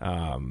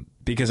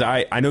 Because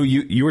I know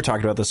you were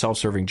talking about the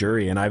self-serving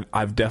jury, and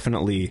I've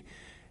definitely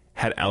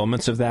had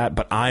elements of that,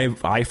 but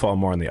I fall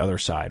more on the other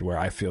side, where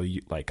I feel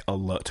like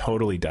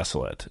totally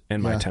desolate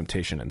in my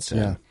temptation and sin.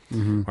 Yeah.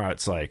 Where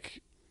it's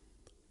like,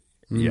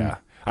 I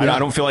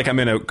don't feel like I'm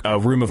in a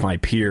room of my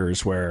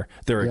peers where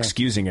they're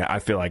excusing it. I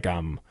feel like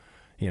I'm,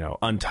 you know,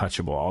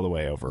 untouchable all the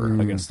way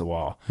over against the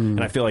wall.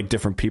 And I feel like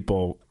different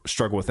people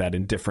struggle with that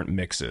in different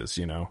mixes,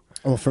 you know?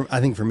 Well, I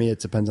think for me, it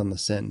depends on the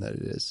sin that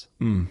it is.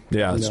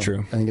 Yeah, that's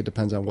true. I think it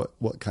depends on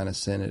what kind of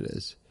sin it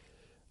is.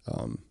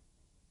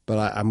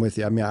 But I'm with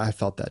you. I mean, I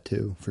felt that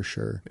too, for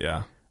sure.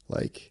 Yeah.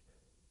 Like,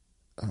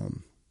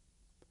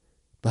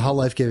 but how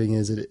life-giving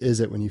is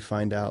it when you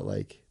find out,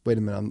 like, wait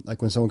a minute,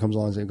 like, when someone comes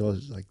along and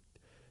goes, like,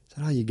 is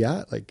that all you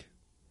got? Like,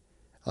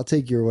 I'll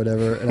take you or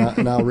whatever,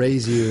 and I'll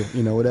raise you,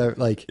 you know, whatever.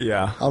 Like,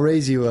 I'll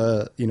raise you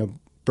a, you know,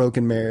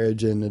 broken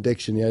marriage and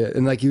addiction. Yeah.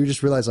 And, like, you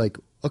just realize, like,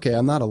 okay,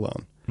 I'm not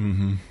alone.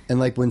 And,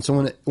 like, when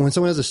someone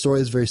has a story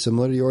that's very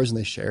similar to yours and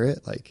they share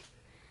it, like,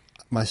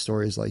 my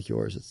story is like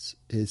yours.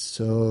 It's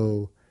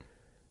so...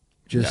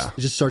 It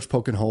just starts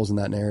poking holes in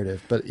that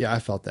narrative. But yeah, I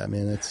felt that,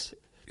 man. It's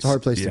a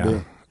hard place to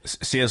be.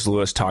 C.S.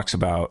 Lewis talks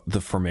about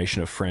the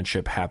formation of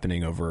friendship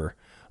happening over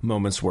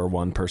moments where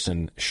one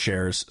person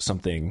shares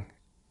something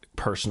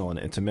personal and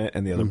intimate,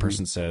 and the other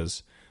person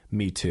says,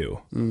 "Me too."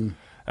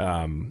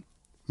 And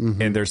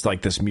there's,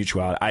 like, this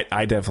mutuality.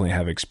 I definitely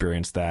have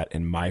experienced that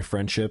in my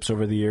friendships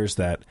over the years.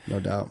 That,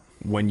 no doubt,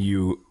 when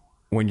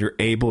you're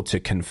able to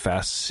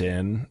confess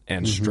sin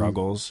and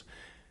struggles,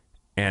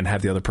 and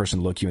have the other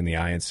person look you in the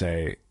eye and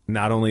say,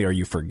 not only are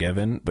you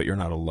forgiven, but you're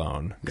not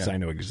alone, because I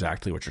know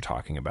exactly what you're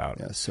talking about.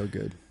 Yeah, so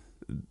good.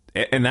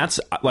 And that's,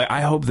 like,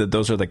 I hope that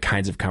those are the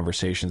kinds of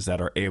conversations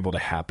that are able to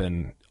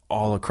happen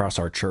all across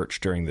our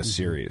church during this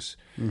series,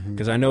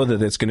 because I know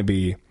that it's going to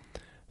be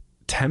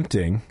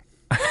tempting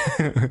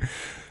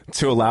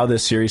to allow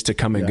this series to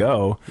come and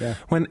go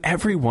when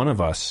every one of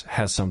us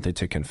has something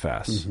to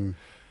confess.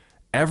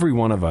 Every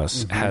one of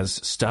us has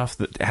stuff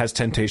that has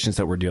temptations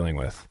that we're dealing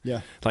with.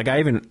 Like,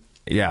 I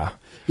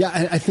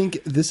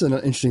think this is an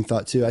interesting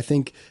thought too. I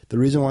think the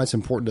reason why it's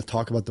important to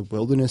talk about the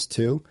wilderness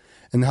too,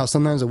 and how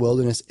sometimes the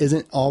wilderness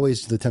isn't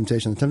always the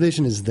temptation. The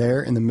temptation is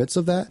there in the midst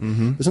of that,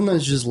 but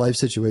sometimes it's just life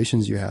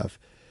situations you have.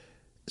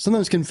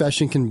 Sometimes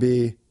confession can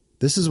be,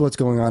 this is what's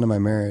going on in my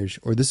marriage,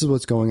 or this is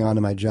what's going on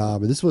in my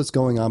job, or this is what's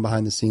going on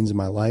behind the scenes in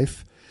my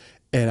life.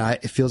 And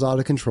it feels out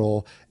of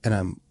control, and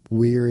I'm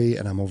weary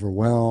and I'm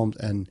overwhelmed.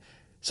 And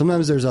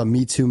sometimes there's a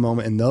Me Too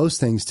moment in those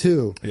things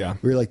too. Yeah.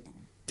 Where you're like,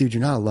 dude,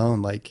 you're not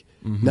alone. Like,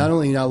 not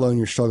only are you not alone in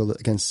your struggle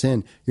against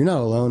sin, you're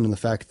not alone in the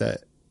fact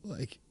that,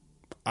 like,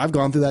 I've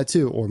gone through that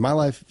too, or my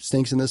life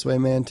stinks in this way,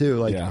 man, too.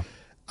 Like,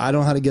 I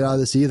don't know how to get out of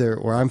this either,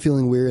 or I'm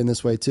feeling weary in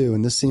this way too,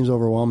 and this seems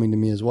overwhelming to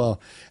me as well.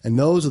 And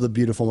those are the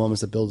beautiful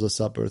moments that builds us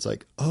up, where it's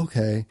like,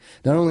 okay,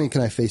 not only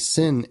can I face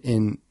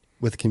sin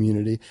with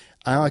community,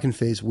 now I can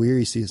face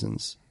weary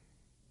seasons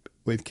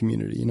with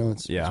community. You know,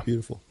 it's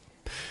beautiful.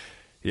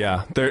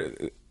 Yeah.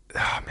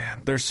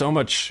 There's so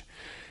much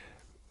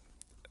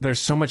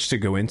to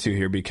go into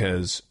here,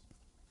 because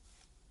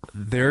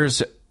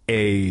there's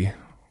a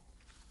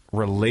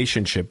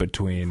relationship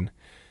between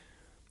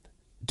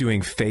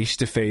doing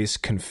face-to-face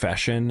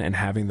confession and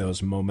having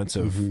those moments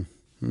of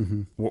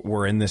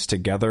we're in this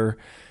together.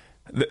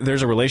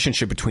 There's a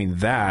relationship between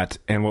that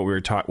and what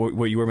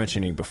what you were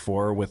mentioning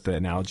before with the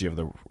analogy of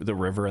the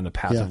river and the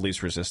path of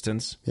least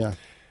resistance. Yeah.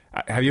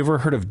 Have you ever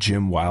heard of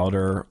Jim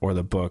Wilder or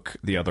the book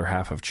The Other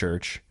Half of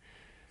Church?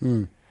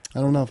 I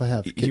don't know if I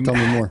have. Tell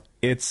me more.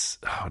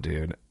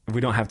 Dude,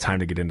 we don't have time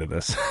to get into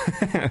this.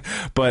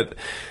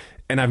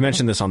 And I've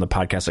mentioned this on the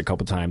podcast a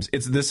couple times.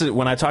 This is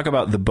when I talk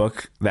about the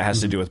book that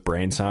has to do with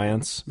brain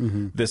science.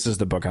 This is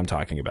the book I'm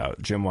talking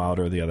about, Jim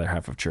Wilder, The Other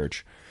Half of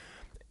Church.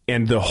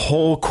 And the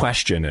whole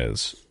question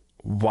is,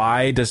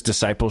 why does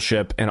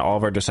discipleship and all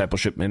of our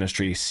discipleship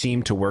ministry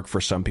seem to work for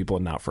some people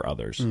and not for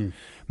others?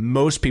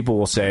 Most people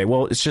will say,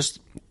 well, it's just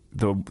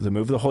the move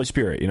of the Holy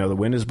Spirit. You know, the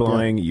wind is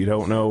blowing. You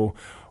don't know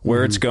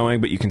where it's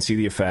going, but you can see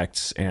the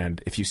effects.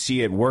 And if you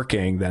see it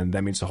working, then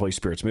that means the Holy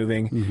Spirit's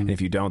moving. And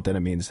if you don't, then it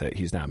means that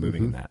he's not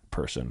moving in that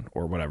person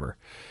or whatever.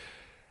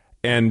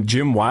 And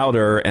Jim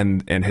Wilder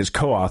and his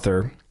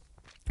co-author,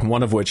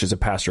 one of which is a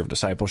pastor of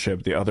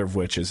discipleship, the other of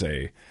which is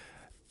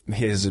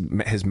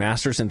his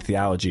master's in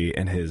theology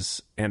and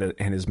his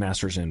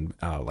master's in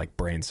like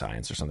brain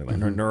science or something like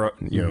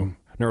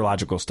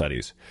neurological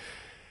studies.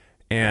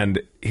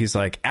 And he's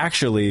like,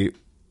 actually,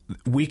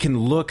 we can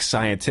look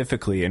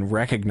scientifically and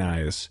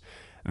recognize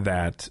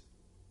that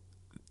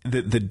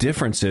the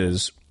difference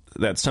is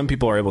that some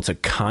people are able to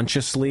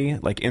consciously,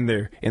 like in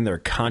their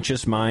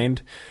conscious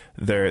mind,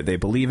 they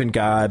believe in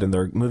God and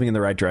they're moving in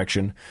the right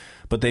direction,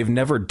 but they've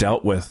never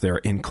dealt with their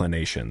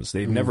inclinations.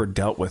 They've never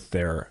dealt with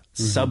their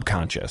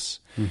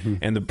subconscious.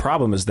 And the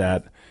problem is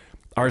that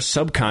our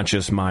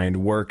subconscious mind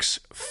works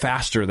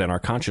faster than our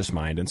conscious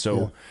mind. And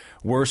so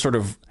we're sort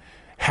of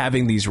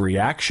having these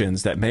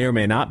reactions that may or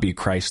may not be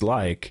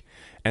Christ-like,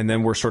 and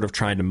then we're sort of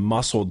trying to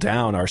muscle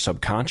down our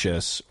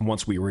subconscious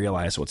once we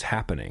realize what's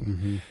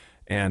happening.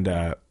 And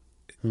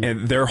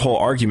their whole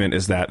argument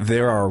is that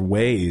there are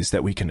ways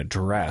that we can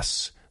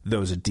address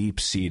those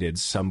deep-seated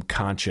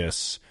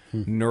subconscious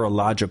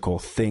neurological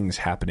things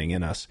happening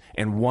in us.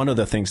 And one of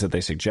the things that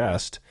they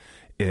suggest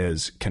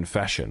is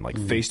confession, like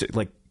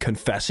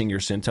confessing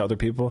your sin to other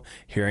people,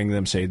 hearing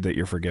them say that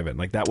you're forgiven.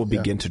 Like that will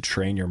begin to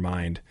train your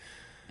mind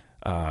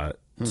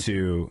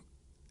to,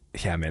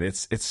 man,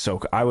 it's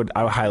so, I would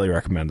highly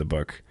recommend the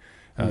book,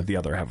 The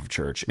Other Half of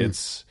Church.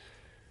 It's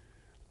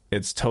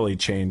totally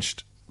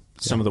changed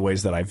some of the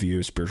ways that I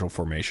view spiritual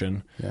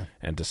formation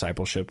and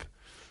discipleship.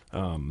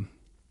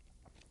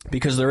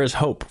 Because there is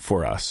hope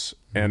for us.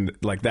 And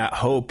like that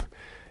hope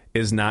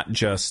is not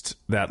just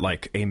that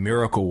like a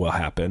miracle will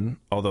happen,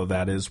 although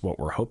that is what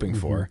we're hoping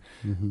for,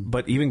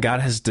 but even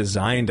God has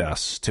designed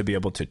us to be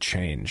able to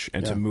change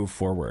and to move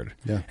forward.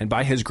 And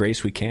by his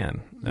grace, we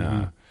can.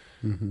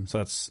 So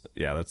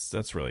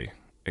that's really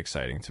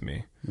exciting to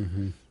me.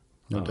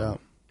 No doubt.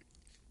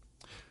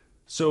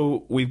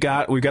 So we've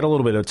got a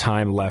little bit of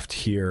time left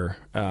here.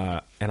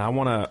 And I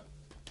want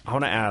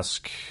to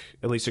ask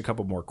at least a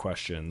couple more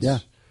questions. Yeah.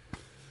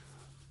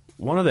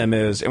 One of them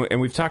is, and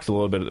we've talked a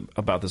little bit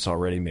about this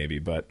already maybe,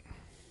 but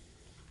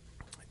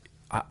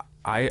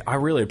I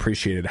really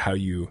appreciated how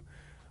you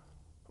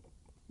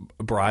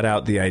brought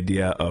out the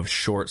idea of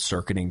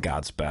short-circuiting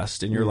God's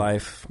best in your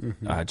life.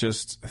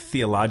 Just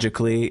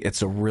theologically,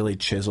 it's a really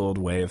chiseled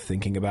way of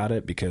thinking about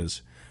it,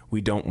 because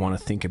we don't want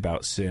to think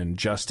about sin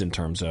just in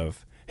terms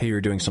of, hey, you're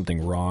doing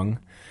something wrong.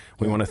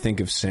 We want to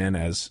think of sin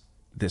as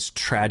this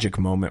tragic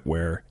moment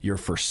where you're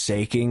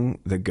forsaking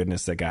the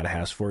goodness that God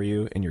has for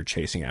you and you're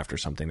chasing after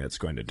something that's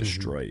going to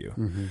destroy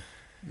you.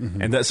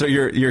 And so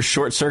you're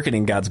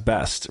short-circuiting God's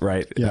best,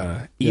 right?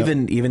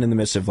 Even in the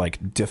midst of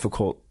like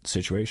difficult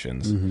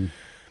situations.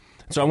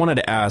 So I wanted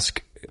to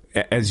ask,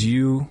 as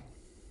you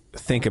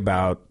think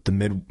about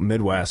the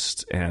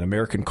Midwest and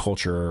American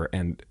culture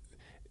and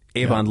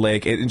Avon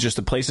Lake and just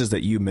the places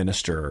that you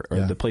minister or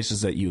the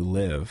places that you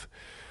live,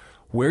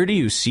 where do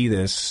you see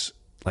this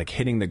like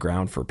hitting the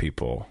ground for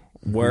people?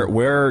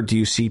 Where do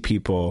you see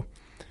people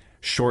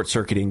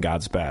short-circuiting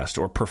God's best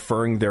or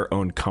preferring their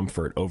own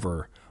comfort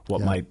over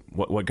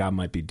what God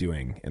might be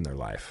doing in their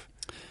life?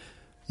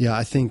 Yeah,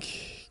 I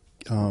think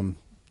of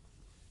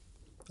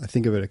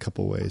it a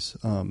couple ways.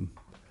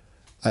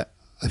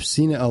 I've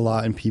seen it a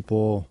lot in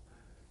people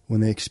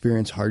when they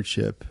experience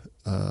hardship.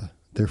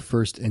 Their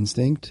first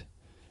instinct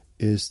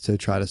is to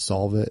try to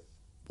solve it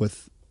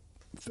with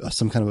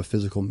some kind of a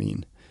physical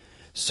mean.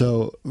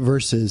 So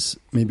versus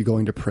maybe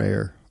going to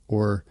prayer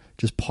or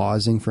just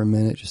pausing for a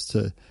minute, just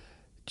to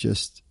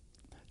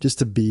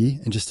be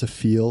and just to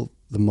feel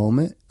the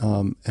moment.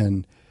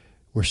 And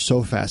we're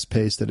so fast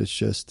paced that it's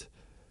just,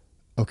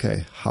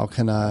 okay, how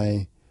can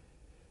I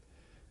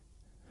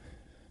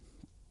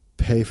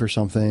pay for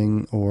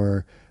something,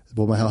 or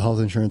will my health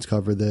insurance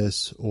cover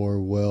this, or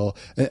will,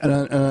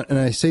 and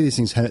I say these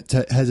things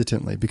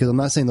hesitantly because I'm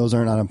not saying those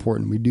are not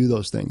important. We do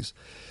those things,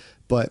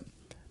 but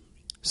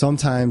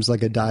sometimes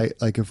like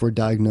if we're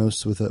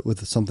diagnosed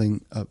with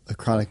something, a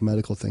chronic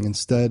medical thing,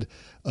 instead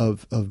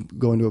of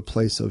going to a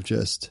place of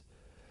just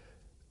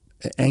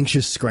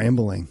anxious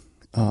scrambling,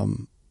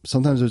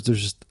 sometimes there's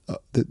just,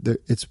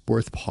 it's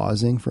worth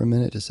pausing for a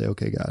minute to say,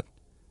 okay, God,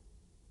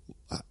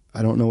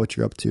 I don't know what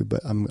you're up to,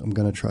 but I'm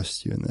going to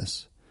trust you in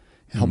this.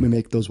 Help me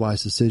make those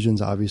wise decisions,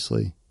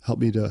 obviously. Help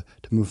me to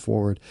move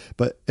forward.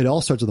 But it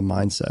all starts with a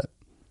mindset.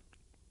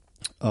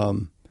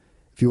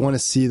 If you want to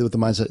see what the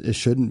mindset it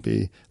shouldn't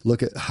be,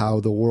 look at how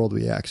the world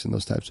reacts in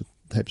those types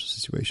of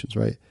situations,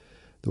 right?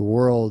 The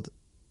world,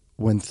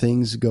 when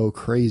things go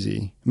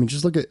crazy, I mean,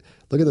 just look at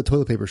the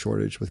toilet paper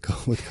shortage with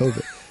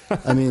COVID.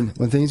 I mean,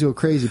 when things go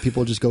crazy,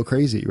 people just go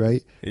crazy,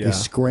 right? Yeah. They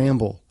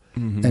scramble.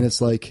 Mm-hmm. And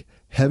it's like,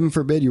 heaven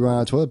forbid you run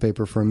out of toilet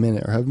paper for a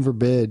minute, or heaven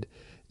forbid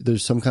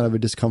there's some kind of a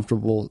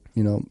discomfortable,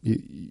 you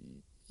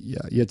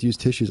have to use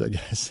tissues, I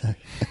guess.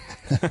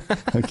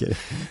 Okay.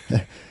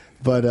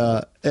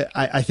 But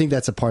I think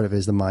that's a part of it,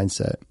 is the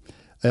mindset.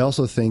 I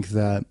also think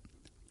that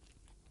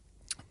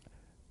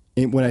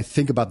when I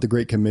think about the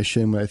Great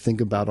Commission, when I think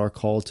about our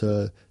call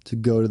to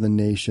go to the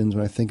nations,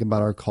 when I think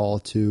about our call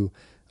to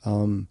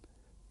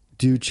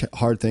do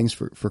hard things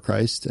for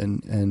Christ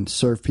and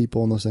serve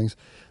people and those things,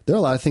 there are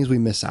a lot of things we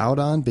miss out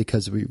on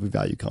because we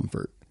value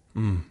comfort.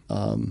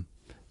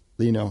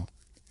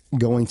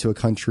 Going to a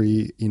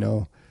country,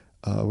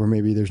 where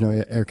maybe there's no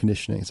air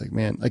conditioning. It's like,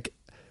 man, like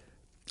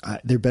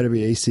there better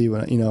be AC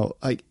when,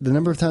 like the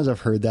number of times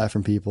I've heard that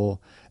from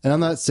people, and I'm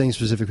not saying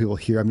specific people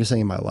here, I'm just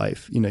saying in my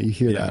life, you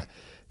hear that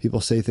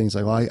people say things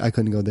like, well, I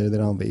couldn't go there. They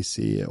don't have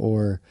AC,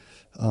 or,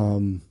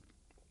 I'm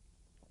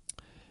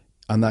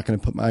not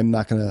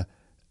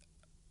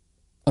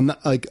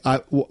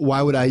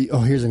why would I,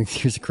 here's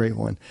a great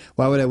one.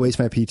 Why would I waste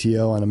my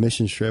PTO on a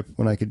mission trip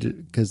when I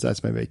could, because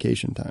that's my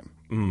vacation time.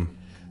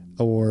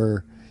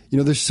 Or,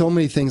 there's so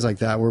many things like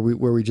that where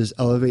we just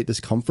elevate this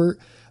comfort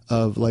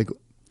of like,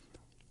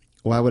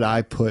 why would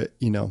I put,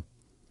 I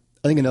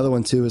think another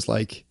one too is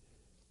like,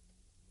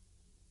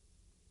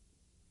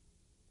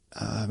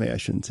 maybe I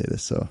shouldn't say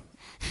this, so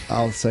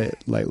I'll say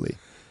it lightly.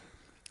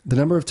 The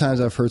number of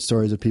times I've heard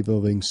stories of people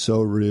being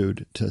so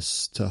rude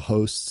to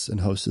hosts and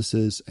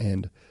hostesses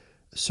and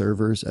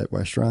servers at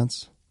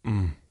restaurants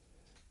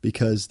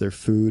because their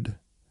food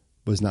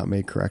was not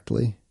made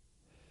correctly.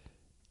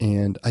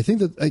 And I think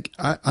that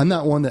I'm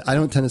not one that, I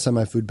don't tend to send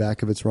my food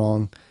back if it's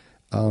wrong.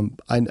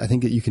 I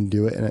think that you can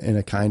do it in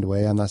a kind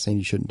way. I'm not saying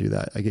you shouldn't do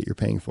that. I get you're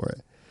paying for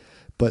it.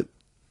 But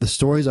the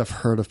stories I've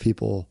heard of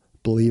people,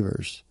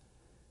 believers,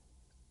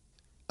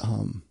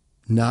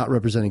 not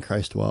representing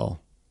Christ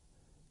well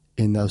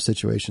in those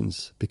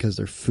situations because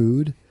their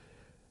food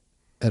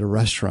at a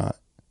restaurant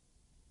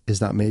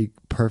is not made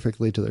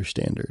perfectly to their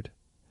standard.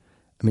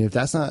 I mean, if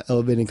that's not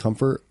elevating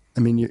comfort,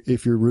 I mean,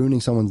 if you're ruining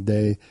someone's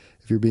day,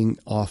 if you're being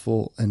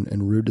awful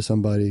and rude to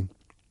somebody,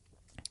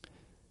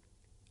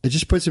 it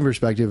just puts in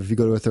perspective. If you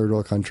go to a third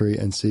world country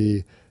and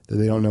see that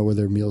they don't know where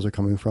their meals are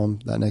coming from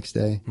that next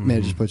day, man,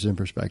 it just puts it in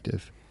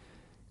perspective.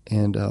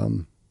 And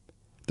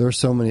there are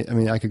so many, I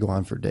mean, I could go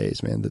on for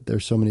days, man, that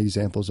there's so many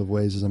examples of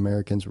ways as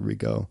Americans where we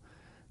go,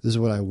 this is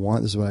what I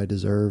want, this is what I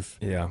deserve.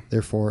 Yeah.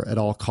 Therefore, at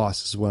all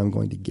costs, this is what I'm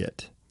going to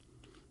get.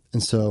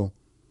 And so,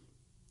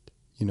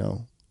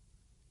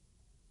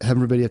 have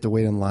everybody have to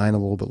wait in line a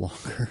little bit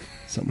longer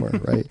somewhere,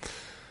 right?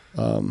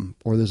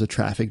 Or there's a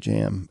traffic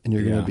jam and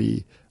you're going to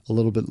be a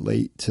little bit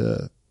late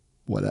to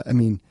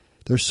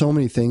there's so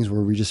many things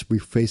where we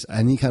face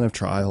any kind of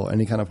trial,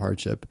 any kind of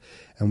hardship,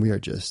 and we are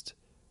just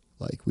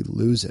like, we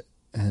lose it.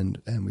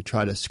 And we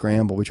try to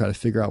scramble. We try to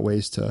figure out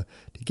ways to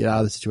get out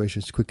of the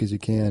situation as quick as you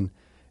can.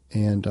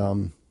 And,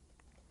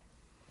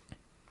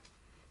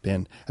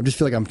 man, I just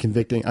feel like I'm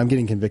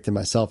getting convicted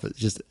myself. It's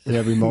just at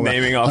every moment.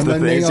 Naming off the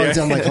things.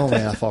 I'm like, oh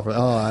man, I fall for that.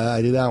 Oh,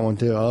 I do that one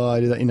too. Oh, I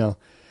do that.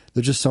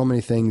 There's just so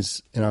many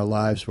things in our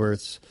lives where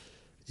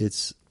it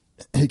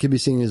can be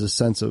seen as a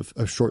sense of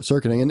short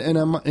circuiting.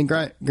 And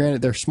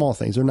granted, they're small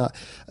things. They're not,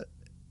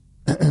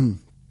 I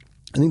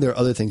think there are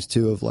other things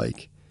too of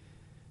like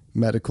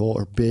medical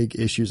or big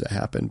issues that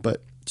happen,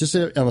 but just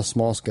on a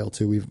small scale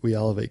too, we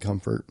elevate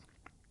comfort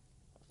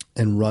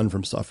and run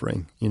from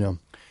suffering,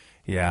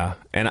 Yeah.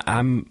 And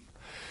I'm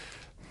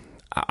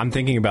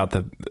thinking about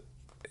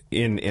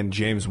in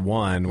James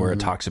 1 where it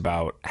talks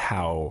about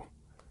how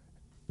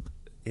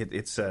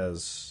it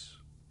says,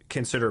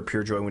 consider it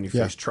pure joy when you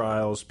face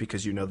trials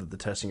because you know that the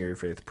testing of your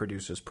faith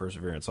produces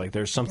perseverance. Like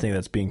there's something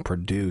that's being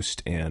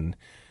produced in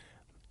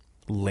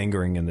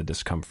lingering in the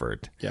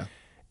discomfort. Yeah.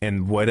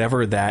 And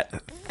whatever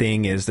that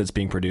thing is that's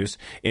being produced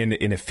in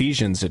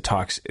Ephesians, it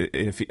talks,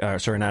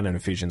 not in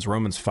Ephesians,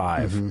 Romans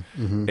 5,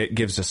 it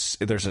gives us,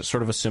 there's a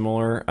sort of a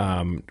similar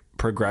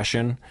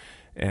progression,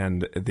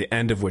 and the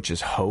end of which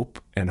is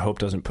hope, and hope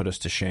doesn't put us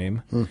to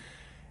shame.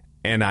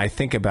 And I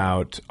think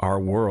about our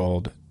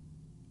world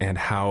and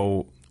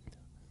how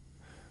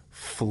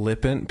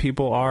flippant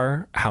people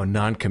are, how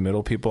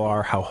non-committal people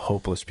are, how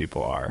hopeless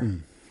people are.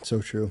 So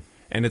true.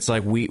 And it's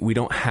like we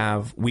don't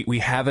have, we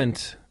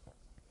haven't,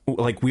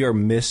 like we are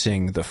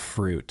missing the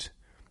fruit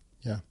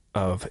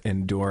of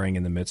enduring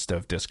in the midst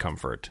of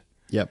discomfort.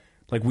 Yep.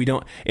 Like we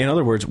don't, in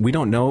other words, we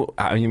don't know.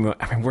 I mean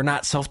we're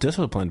not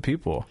self-disciplined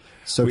people.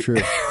 So true.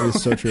 It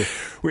is so true.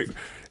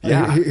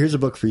 Here's a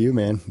book for you,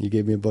 man. You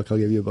gave me a book. I'll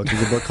give you a book.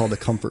 There's a book called The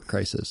Comfort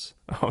Crisis.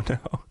 Oh no.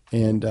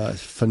 And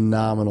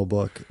phenomenal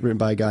book written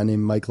by a guy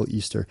named Michael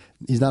Easter.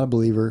 He's not a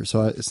believer,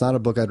 so it's not a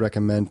book I'd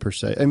recommend per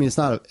se. I mean, it's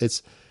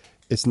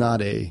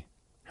not a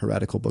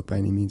heretical book by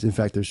any means. In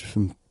fact, there's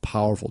some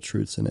powerful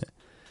truths in it,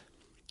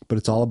 but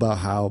it's all about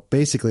how,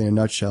 basically in a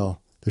nutshell,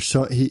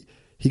 he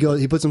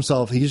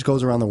just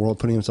goes around the world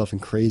putting himself in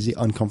crazy,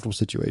 uncomfortable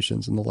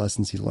situations and the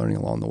lessons he's learning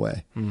along the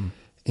way.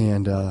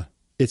 And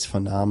it's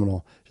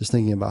phenomenal just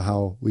thinking about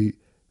how we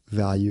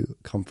value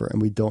comfort and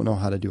we don't know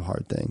how to do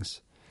hard things.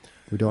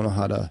 We don't know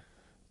how to,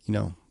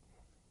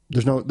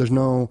 there's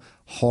no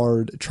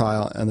hard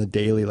trial on the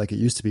daily like it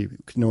used to be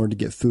in order to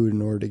get food,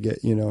 in order to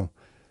get,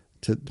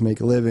 to make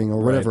a living or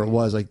whatever it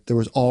was. Like there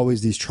was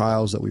always these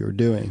trials that we were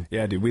doing.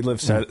 Yeah, dude, we live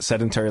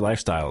sedentary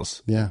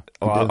lifestyles. Yeah.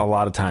 A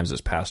lot of times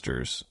as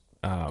pastors.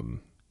 Yes.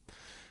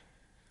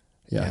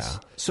 Yeah.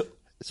 So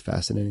it's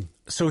fascinating.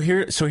 So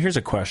here's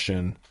a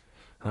question.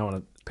 I don't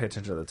want to pay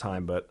attention to the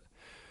time, but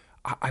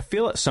I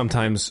feel that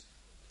sometimes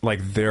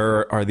like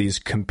there are these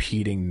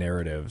competing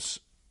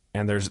narratives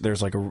and there's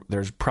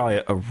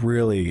probably a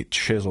really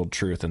chiseled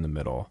truth in the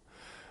middle.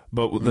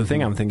 But the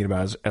thing I'm thinking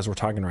about is, as we're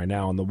talking right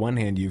now, on the one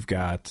hand, you've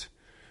got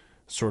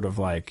sort of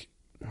like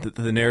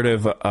the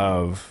narrative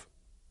of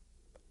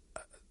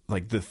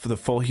like the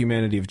full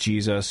humanity of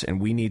Jesus, and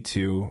we need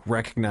to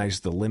recognize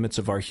the limits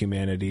of our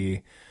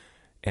humanity.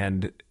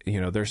 And,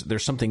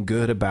 there's something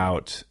good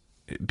about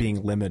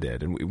being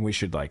limited, and we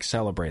should like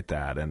celebrate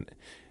that.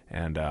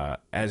 And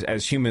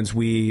as humans,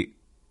 we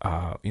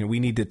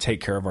need to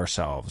take care of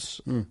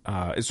ourselves.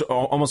 It's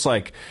almost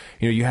like,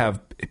 you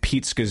have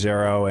Pete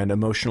Scazzero and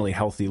emotionally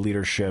healthy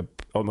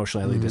leadership,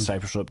 emotionally healthy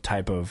discipleship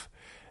type of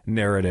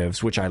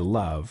narratives, which I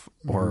love,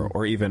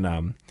 or even,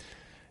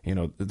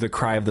 the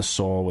cry of the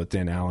soul with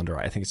Dan Allender.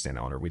 I think it's Dan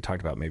Allender. We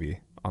talked about maybe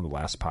on the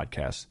last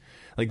podcast,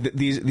 like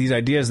these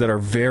ideas that are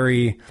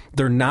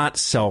they're not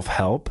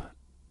self-help,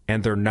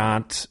 and they're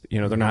not,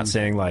 they're not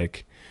saying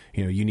like,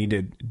 you need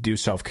to do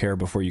self-care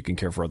before you can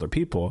care for other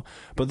people,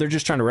 but they're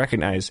just trying to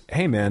recognize,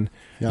 hey man,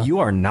 you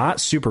are not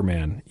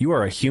Superman. You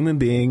are a human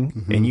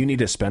being, and you need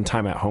to spend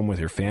time at home with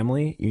your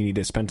family. You need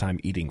to spend time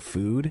eating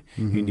food.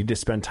 You need to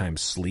spend time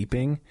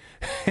sleeping.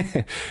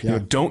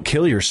 Don't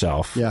kill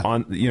yourself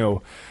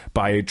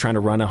by trying to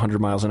run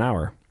 100 miles an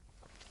hour.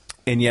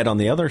 And yet on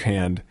the other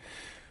hand,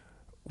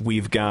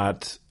 we've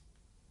got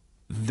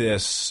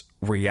this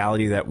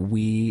reality that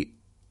we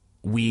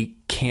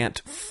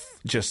can't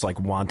just like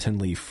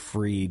wantonly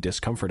free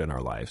discomfort in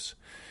our lives.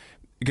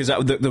 Because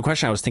the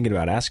question I was thinking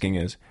about asking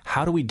is,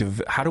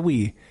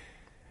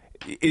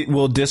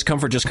 will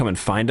discomfort just come and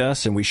find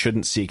us and we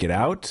shouldn't seek it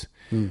out?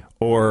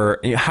 Or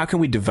how can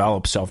we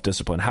develop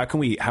self-discipline? How can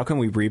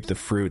we reap the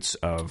fruits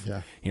of,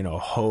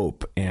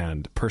 hope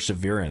and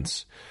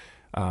perseverance?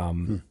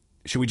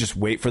 Should we just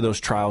wait for those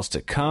trials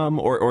to come?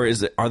 Or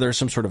are there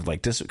some sort of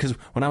like this? Because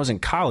when I was in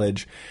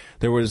college,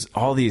 there was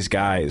all these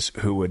guys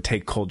who would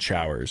take cold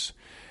showers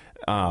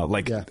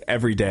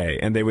every day,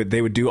 and they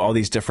would do all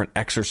these different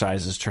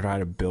exercises to try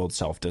to build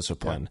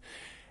self-discipline.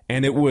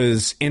 And it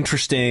was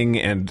interesting,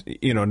 and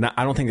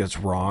I don't think that's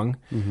wrong,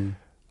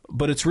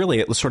 but it's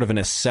really sort of an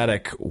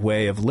ascetic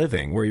way of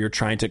living where you're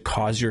trying to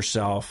cause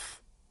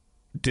yourself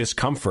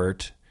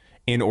discomfort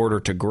in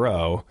order to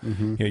grow.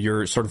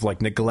 You're sort of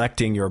like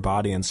neglecting your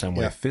body in some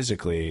way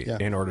physically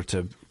in order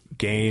to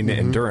gain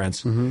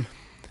endurance.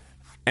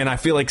 And I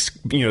feel like,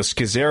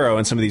 Scazzero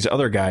and some of these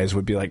other guys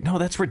would be like, no,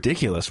 that's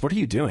ridiculous. What are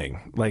you doing?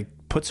 Like,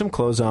 put some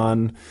clothes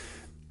on,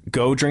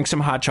 go drink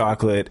some hot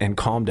chocolate, and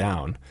calm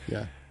down.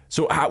 Yeah.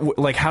 So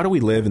how do we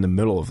live in the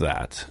middle of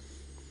that?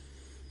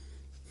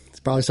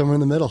 It's probably somewhere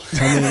in the middle.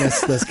 I mean,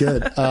 that's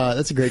good.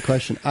 That's a great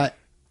question.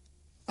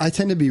 I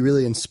tend to be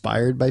really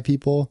inspired by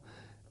people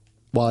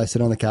while I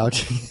sit on the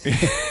couch.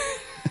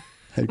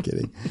 I'm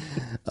kidding.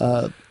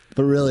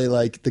 But really,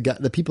 like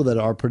the people that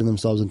are putting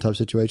themselves in tough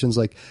situations,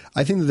 like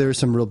I think that there's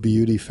some real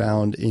beauty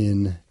found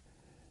in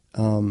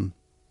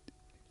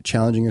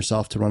challenging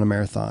yourself to run a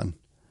marathon,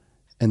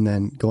 and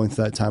then going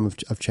through that time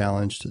of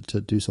challenge to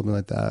do something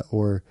like that,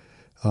 or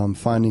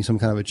finding some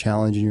kind of a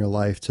challenge in your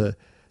life that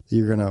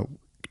you're going to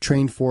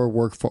train for,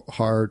 work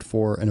hard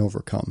for, and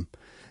overcome.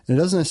 And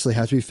it doesn't necessarily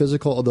have to be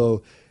physical,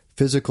 although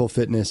physical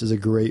fitness is a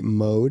great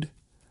mode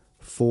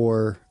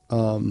for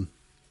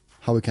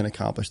how we can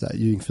accomplish that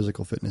using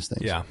physical fitness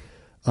things. Yeah.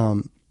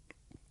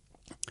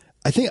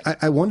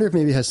 I wonder if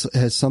maybe it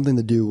has something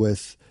to do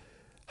with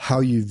how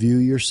you view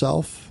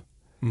yourself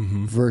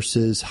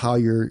versus how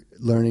you're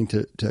learning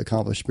to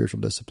accomplish spiritual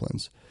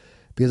disciplines.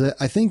 Because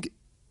I think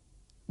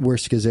where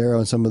Scazzero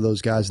and some of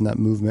those guys in that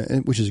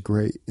movement, which is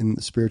great in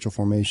the spiritual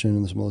formation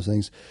and some of those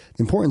things,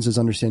 the importance is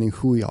understanding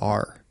who we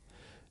are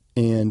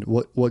and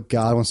what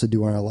God wants to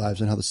do in our lives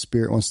and how the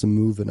Spirit wants to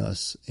move in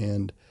us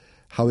and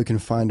how we can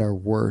find our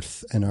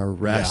worth and our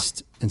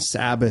rest and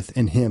Sabbath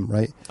in Him,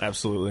 right?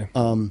 Absolutely.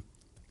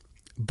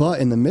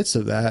 But in the midst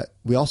of that,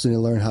 we also need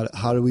to learn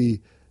how do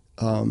we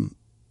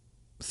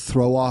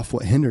throw off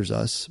what hinders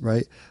us,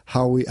 right?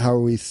 How are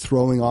we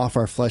throwing off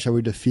our flesh? How are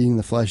we defeating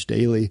the flesh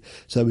daily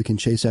so that we can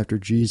chase after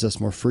Jesus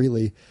more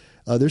freely?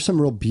 There's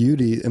some real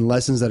beauty and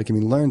lessons that can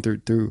be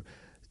learned through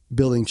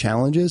building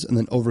challenges and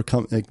then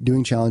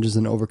doing challenges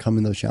and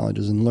overcoming those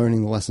challenges and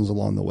learning the lessons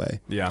along the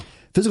way. Yeah.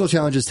 Physical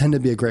challenges tend to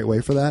be a great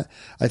way for that.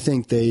 I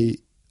think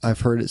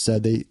I've heard it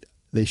said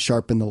they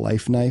sharpen the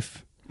life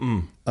knife.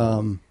 Once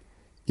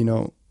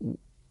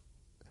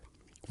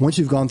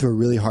you've gone through a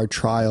really hard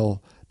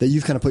trial that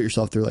you've kind of put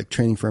yourself through, like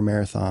training for a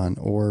marathon,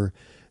 or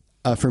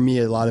for me,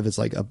 a lot of it's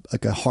like a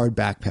hard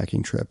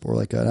backpacking trip or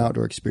like an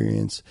outdoor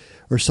experience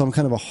or some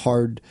kind of a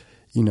hard,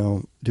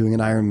 doing an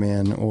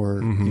Ironman or,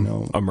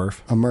 a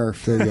Murph. A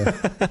Murph. There you go.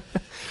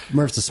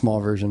 Murph's a small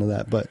version of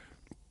that, but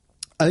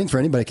I think for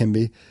anybody it can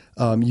be.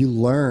 You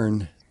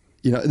learn,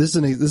 this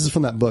is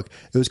from that book.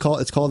 It's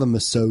called the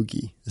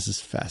Misogi. This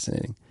is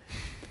fascinating.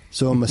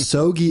 So a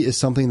Misogi is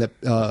something that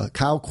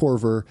Kyle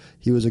Korver,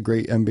 he was a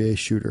great NBA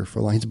shooter for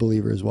a while. He's a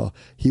believer as well.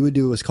 He would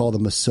do what's called a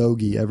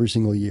Misogi every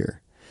single year.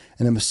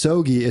 And a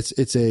Misogi,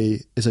 it's a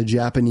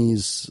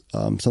Japanese,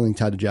 something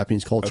tied to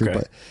Japanese culture, Okay.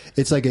 but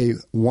it's like a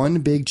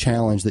one big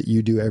challenge that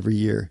you do every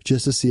year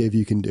just to see if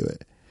you can do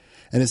it.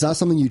 And it's not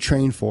something you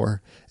train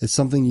for. It's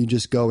something you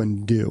just go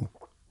and do.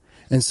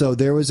 And so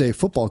there was a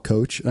football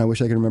coach, and I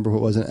wish I could remember who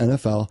it was in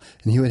NFL,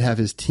 and he would have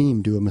his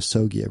team do a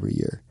Misogi every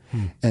year.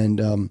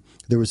 And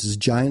there was this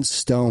giant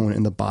stone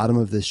in the bottom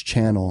of this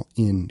channel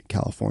in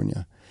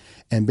California.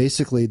 And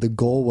basically the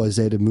goal was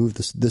they had to move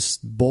this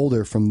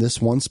boulder from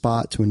this one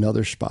spot to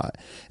another spot.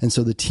 And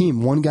so the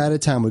team, one guy at a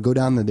time, would go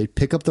down there, they'd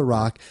pick up the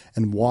rock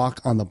and walk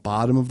on the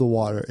bottom of the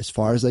water as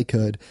far as they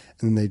could,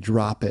 and then they'd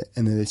drop it,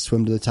 and then they'd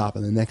swim to the top,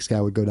 and the next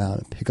guy would go down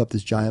and pick up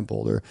this giant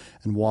boulder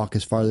and walk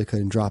as far as they could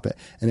and drop it.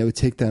 And it would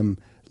take them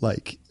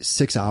like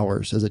 6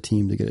 hours as a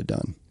team to get it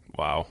done.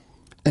 Wow.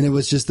 And it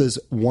was just this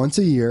once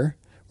a year,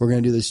 we're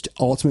going to do this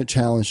ultimate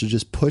challenge to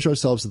just push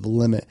ourselves to the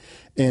limit.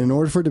 And in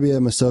order for it to be a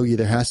Misogi,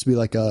 there has to be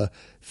like a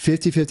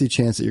 50-50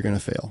 chance that you're going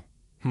to fail.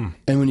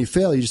 And when you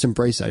fail, you just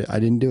embrace it. I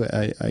didn't do it.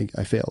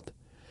 I failed.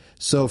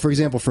 So, for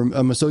example, for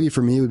a Misogi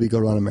for me would be go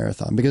run a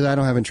marathon because I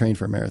haven't trained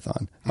for a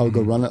marathon. I would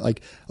go run it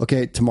like,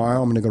 okay,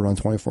 tomorrow I'm going to go run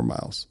 24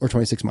 miles or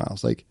 26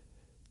 miles. Like,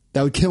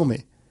 that would kill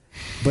me.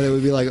 But it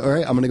would be like, all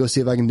right, I'm going to go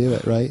see if I can do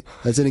it, right?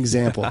 That's an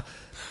example.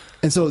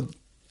 And so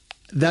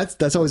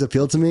that's always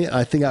appealed to me.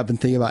 I think I've been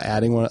thinking about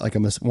adding one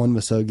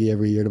Misogi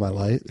every year to my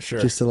life. Sure.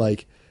 Just to do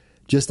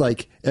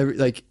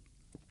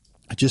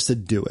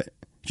it.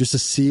 Just to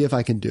see if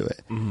I can do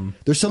it.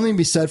 There's something to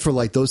be said for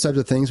like those types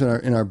of things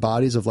in our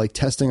bodies of like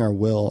testing our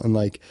will and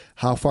like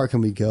how far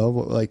can we go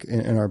like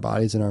in our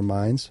bodies and our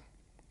minds.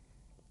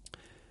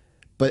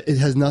 But it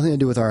has nothing to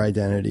do with our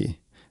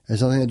identity. It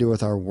has nothing to do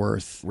with our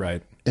worth.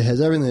 Right. It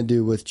has everything to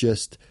do with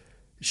just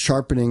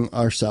sharpening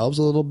ourselves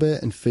a little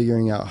bit and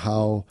figuring out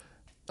how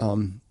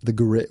the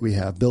grit we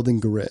have, building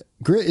grit.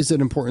 Grit is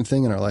an important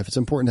thing in our life. It's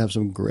important to have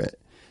some grit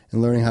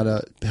and learning how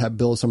to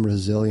build some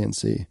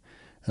resiliency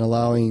and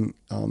allowing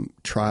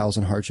trials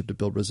and hardship to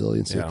build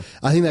resiliency. Yeah.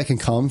 I think that can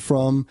come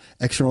from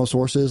external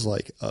sources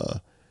like,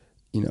 some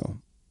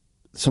of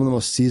the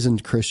most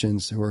seasoned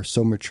Christians who are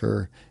so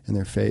mature in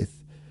their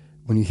faith.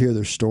 When you hear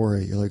their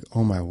story, you're like,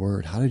 oh my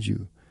word, how did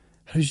you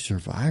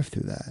survive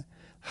through that?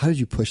 How did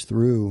you push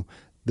through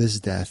this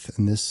death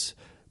and this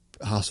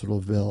hospital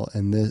bill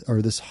and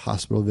this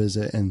hospital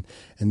visit and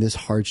this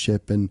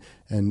hardship and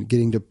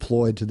getting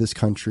deployed to this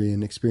country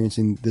and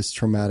experiencing this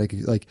traumatic,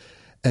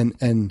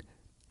 and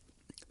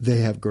they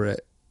have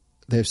grit.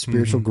 They have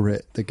spiritual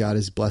grit that God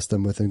has blessed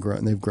them with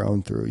and they've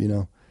grown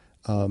through,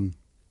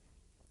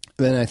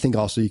 Then I think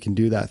also you can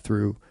do that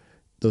through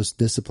those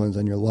disciplines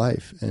in your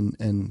life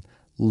and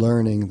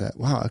learning that,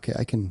 wow, okay,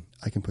 I can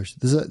push.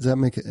 Does that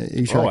make it?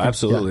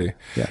 Absolutely.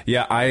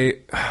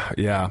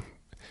 Yeah.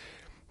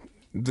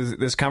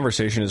 This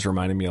conversation is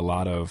reminding me a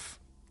lot of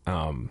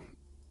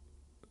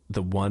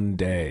the one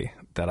day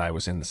that I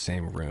was in the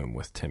same room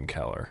with Tim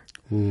Keller,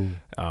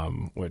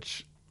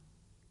 which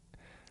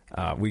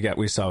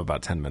we saw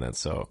about 10 minutes,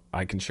 so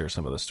I can share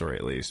some of the story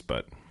at least.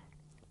 But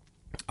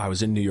I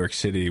was in New York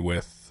City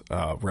with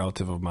a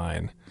relative of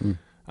mine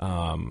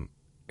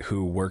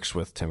who works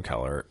with Tim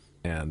Keller,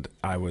 and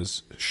I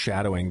was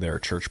shadowing their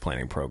church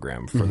planning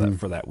program for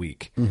that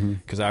week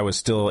because I was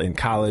still in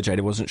college. I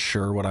wasn't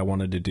sure what I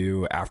wanted to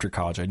do after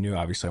college. I knew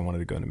obviously I wanted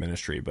to go into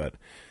ministry, but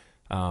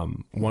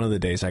one of the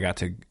days I got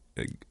to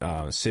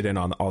sit in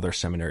on all their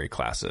seminary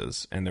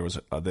classes, and there was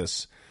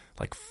this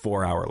like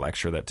 4-hour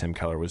lecture that Tim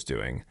Keller was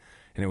doing,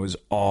 and it was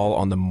all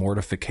on the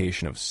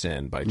mortification of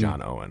sin by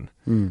John Owen.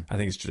 I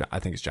think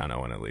it's John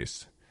Owen, at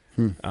least.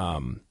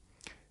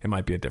 It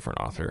might be a different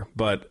author,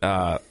 but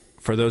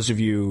for those of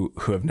you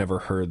who have never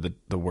heard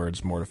the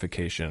words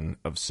mortification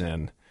of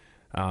sin,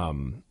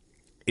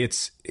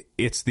 it's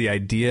the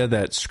idea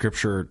that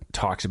Scripture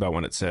talks about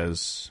when it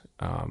says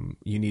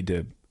you need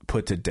to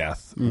put to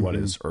death what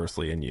is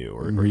earthly in you,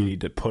 or you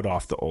need to put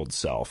off the old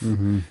self.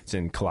 It's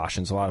in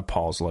Colossians. A lot of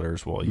Paul's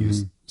letters will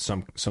use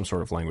some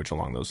sort of language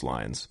along those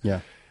lines.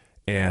 Yeah.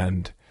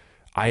 And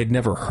I had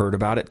never heard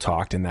about it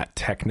talked in that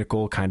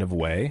technical kind of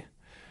way.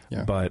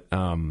 Yeah. But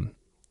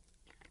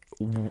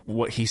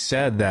what he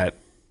said that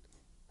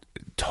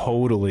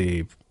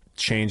totally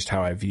changed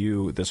how I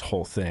view this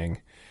whole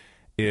thing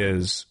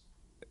is,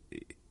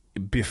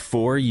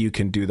 before you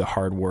can do the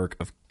hard work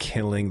of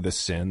killing the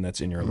sin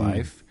that's in your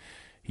life,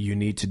 you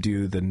need to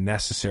do the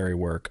necessary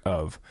work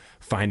of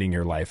finding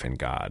your life in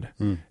God.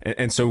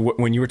 And so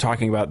when you were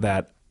talking about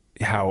that,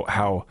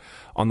 how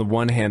on the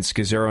one hand,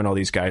 Scazzero and all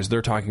these guys,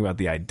 they're talking about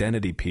the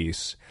identity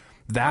piece.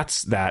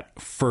 That's that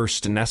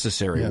first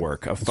necessary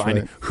work of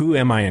finding who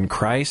am I in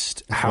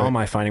Christ? How am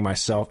I finding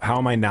myself? How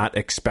am I not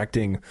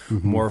expecting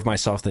more of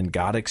myself than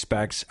God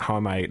expects? How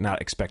am I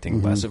not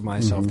expecting less of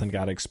myself than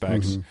God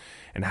expects?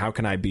 And how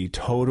can I be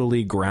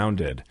totally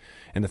grounded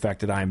in the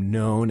fact that I'm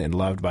known and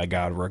loved by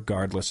God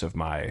regardless of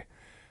my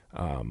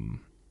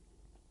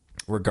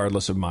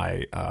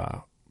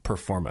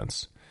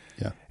performance?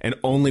 Yeah. And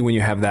only when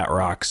you have that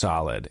rock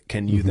solid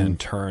can you then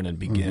turn and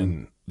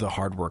begin the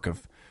hard work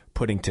of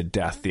putting to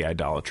death the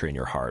idolatry in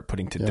your heart,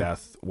 putting to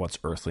death what's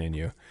earthly in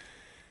you.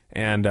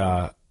 And,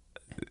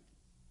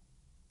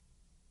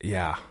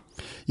 yeah,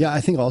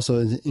 I think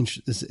also this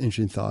is an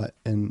interesting thought,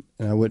 and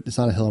it's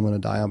not a hill I'm going to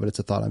die on, but it's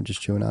a thought I'm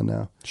just chewing on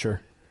now.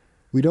 Sure.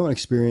 We don't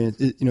experience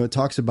it. It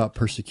talks about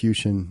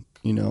persecution,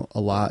 a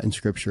lot in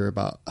Scripture,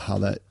 about how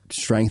that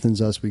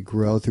strengthens us. We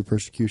grow through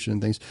persecution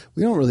and things.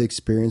 We don't really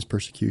experience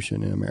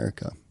persecution in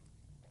America.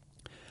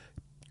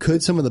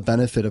 Could some of the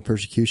benefit of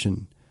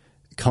persecution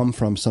come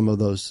from some of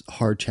those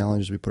hard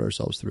challenges we put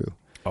ourselves through?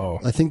 Oh,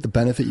 I think the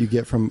benefit you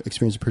get from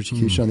experiencing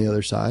persecution on the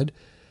other side,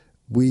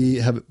 we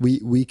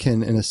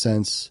can, in a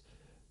sense,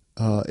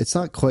 it's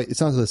not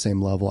to the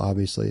same level,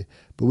 obviously,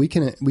 but we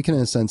can in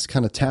a sense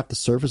kind of tap the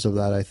surface of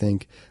that, I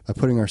think, by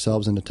putting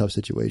ourselves into tough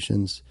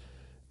situations,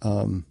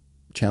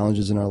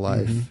 challenges in our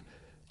life.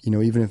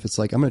 Even if it's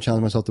like, I'm going to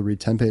challenge myself to read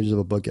 10 pages of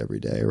a book every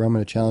day, or I'm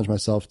going to challenge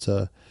myself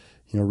to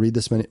read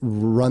this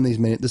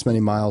many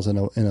miles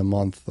in a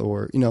month,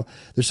 or,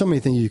 there's so many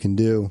things you can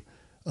do,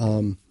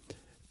 that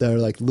are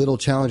like little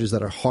challenges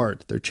that are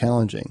hard. They're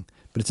challenging,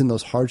 but it's in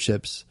those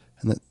hardships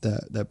and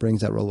that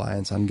brings that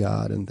reliance on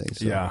God and things.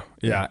 So,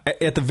 yeah.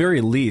 At the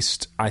very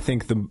least, I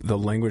think the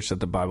language that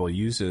the Bible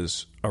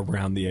uses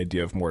around the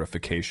idea of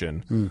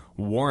mortification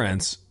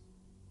warrants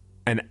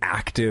an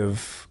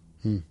active,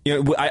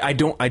 I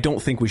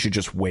don't think we should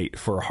just wait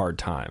for hard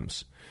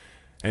times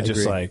and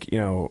just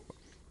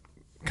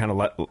kind of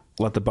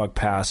let the bug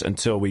pass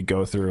until we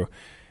go through.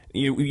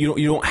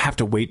 You don't have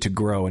to wait to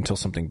grow until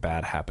something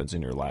bad happens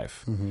in your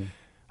life.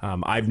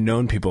 I've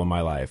known people in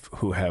my life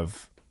who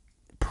have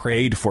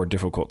prayed for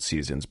difficult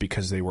seasons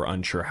because they were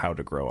unsure how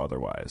to grow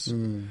otherwise.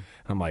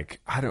 I'm like,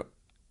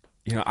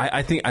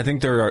 I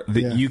think there are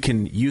you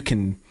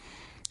can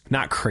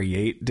not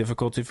create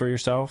difficulty for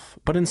yourself,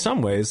 but in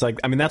some ways,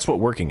 that's what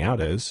working out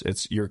is.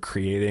 You're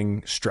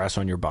creating stress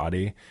on your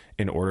body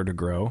in order to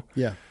grow.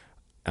 Yeah.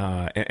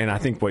 And I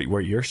think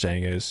what you're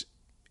saying is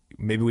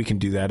maybe we can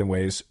do that in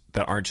ways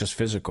that aren't just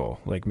physical.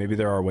 Like maybe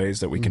there are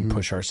ways that we can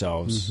push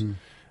ourselves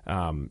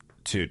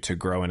to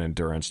grow in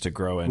endurance, to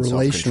grow in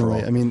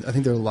self-control. Relationally, I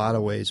think there are a lot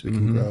of ways we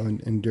can grow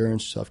in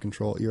endurance,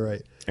 self-control. You're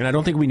right. And I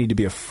don't think we need to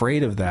be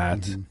afraid of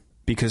that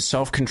because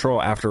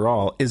self-control, after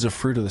all, is a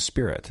fruit of the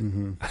Spirit.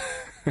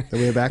 That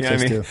we have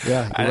access to.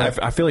 Yeah. Right.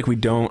 I feel like we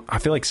don't. I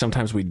feel like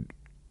sometimes we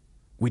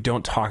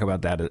don't talk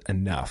about that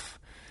enough.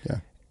 Yeah.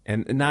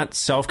 And not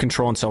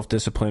self-control and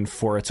self-discipline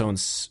for its own.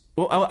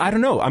 Well, I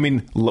don't know.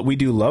 We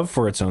do love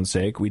for its own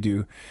sake. We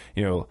do,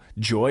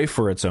 joy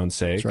for its own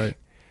sake. That's right.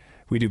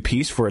 We do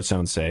peace for its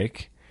own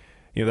sake.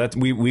 That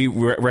we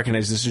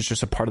recognize this is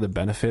just a part of the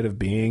benefit of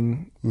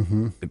being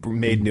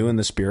made new in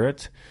the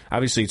Spirit.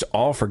 Obviously, it's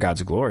all for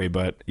God's glory,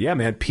 but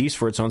peace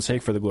for its own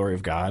sake, for the glory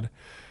of God.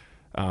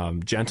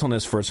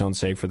 Gentleness for its own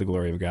sake, for the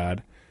glory of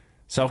God.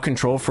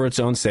 Self-control for its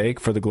own sake,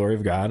 for the glory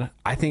of God.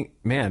 I think,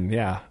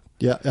 Yeah,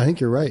 I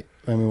think you're right.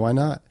 Why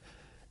not?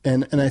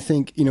 And I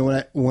think,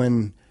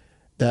 when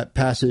that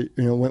passage,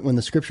 when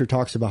the Scripture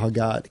talks about how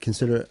God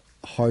consider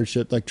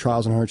hardship, like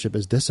trials and hardship,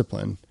 as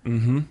discipline,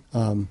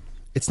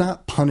 it's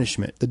not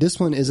punishment. The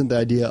discipline isn't the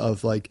idea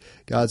of like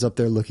God's up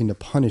there looking to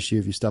punish you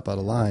if you step out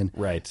of line.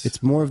 Right.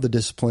 It's more of the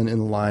discipline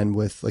in line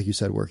with, like you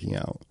said, working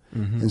out.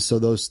 And so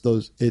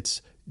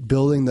it's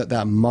building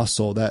that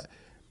muscle that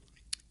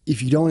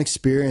if you don't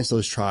experience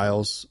those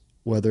trials,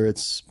 whether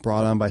it's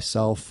brought on by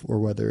self or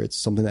whether it's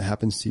something that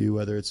happens to you,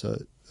 whether it's a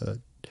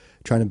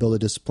trying to build a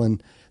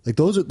discipline, like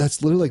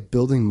that's literally like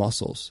building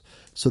muscles.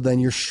 So then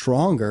you're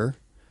stronger,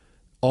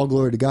 all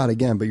glory to God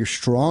again, but you're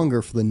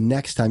stronger for the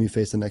next time you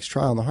face the next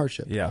trial and the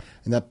hardship. Yeah.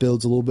 And that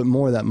builds a little bit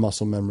more of that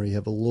muscle memory.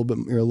 You're a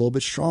little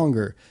bit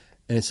stronger.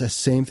 And it's the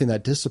same thing,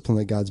 that discipline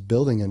that God's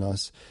building in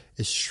us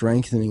is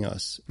strengthening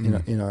us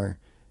in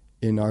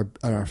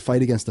our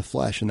fight against the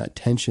flesh, and that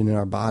tension in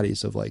our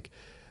bodies of like,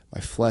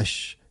 my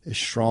flesh is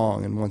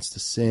strong and wants to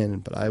sin,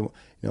 but I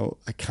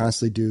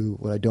constantly do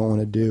what I don't want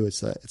to do. It's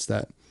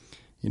that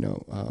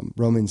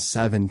Romans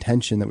 7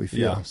 tension that we feel.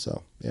 Yeah.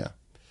 So, yeah.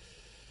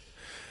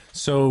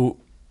 So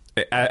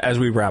as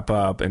we wrap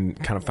up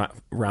and kind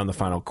of round the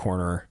final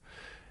corner,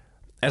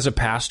 as a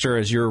pastor,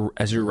 as you're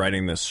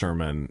writing this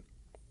sermon,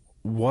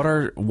 what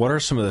are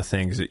some of the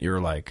things that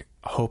you're like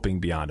hoping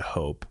beyond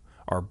hope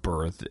are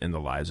birthed in the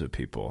lives of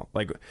people?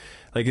 Like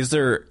is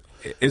there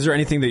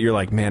anything that you're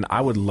like, man,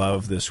 I would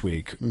love this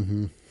week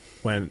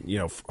when,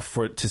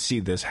 to see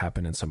this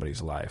happen in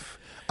somebody's life?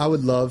 I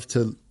would love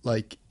to,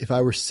 like, if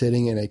I were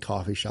sitting in a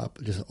coffee shop,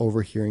 just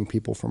overhearing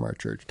people from our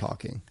church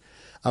talking,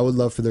 I would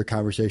love for their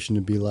conversation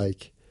to be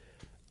like,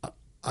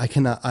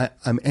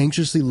 I'm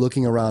anxiously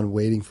looking around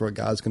waiting for what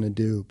God's going to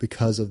do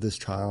because of this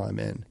trial I'm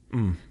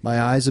in.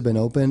 My eyes have been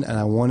opened and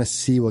I want to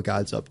see what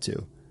God's up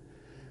to.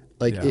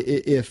 Like,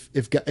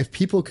 if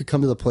people could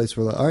come to the place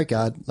where, like, all right,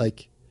 God,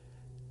 like,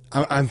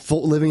 I'm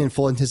living in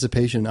full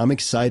anticipation. I'm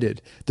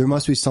excited. There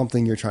must be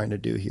something you're trying to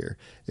do here.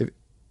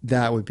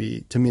 That would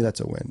be, to me, that's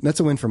a win. That's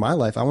a win for my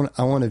life. I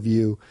want to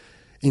view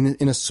in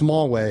a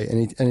small way.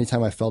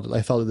 Anytime I felt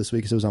it this week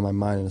because it was on my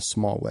mind in a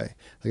small way.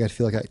 Like, I'd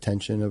feel like that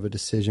tension of a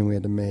decision we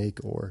had to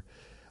make or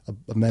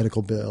a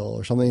medical bill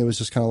or something. It was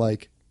just kind of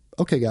like,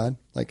 okay, God,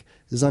 like,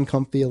 this is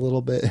uncomfy a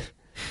little bit.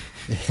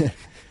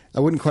 I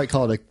wouldn't quite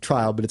call it a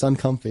trial, but it's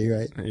uncomfy,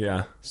 right?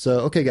 Yeah.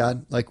 So, okay,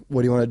 God, like,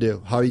 what do you want to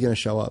do? How are you going to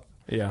show up?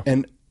 Yeah.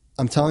 And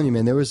I'm telling you,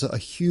 man, there was a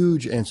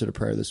huge answer to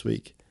prayer this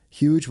week.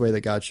 Huge way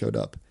that God showed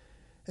up.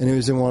 And it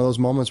was in one of those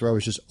moments where I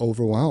was just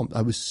overwhelmed.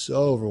 I was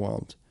so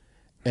overwhelmed.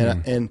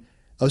 And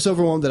I was so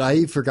overwhelmed that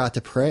I forgot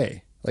to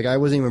pray. Like, I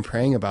wasn't even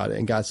praying about it,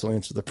 and God still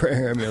answered the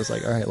prayer. I mean, I was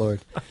like, all right,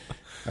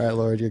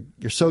 Lord,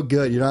 you're so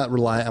good. You're not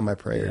reliant on my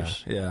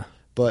prayers. Yeah.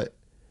 But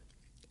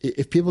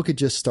if people could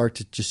just start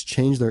to just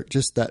change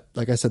that,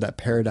 like I said, that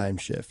paradigm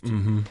shift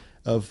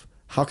of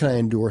how can I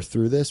endure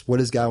through this? What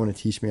does God want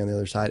to teach me on the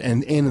other side?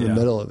 And in the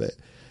middle of it,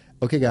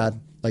 okay, God,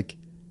 like,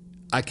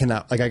 I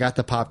cannot, like, I got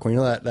the popcorn.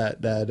 You know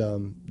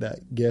that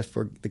gif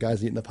where the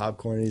guy's eating the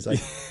popcorn and he's like,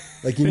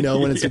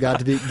 when it's got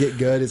to get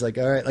good, it's like,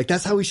 all right, like,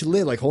 that's how we should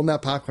live, like, holding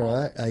that popcorn.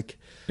 All right, like,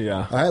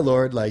 all right,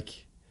 Lord,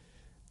 like,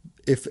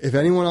 if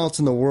anyone else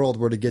in the world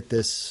were to get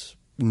this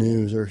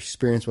news or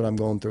experience what I'm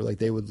going through, like,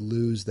 they would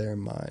lose their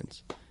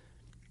minds.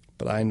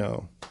 But I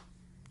know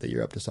that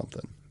you're up to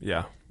something.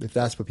 Yeah. If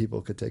that's what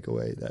people could take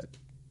away, that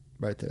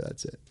right there,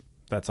 that's it.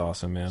 That's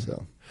awesome, man.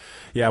 So,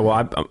 yeah,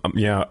 well,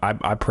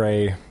 I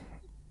pray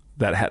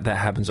that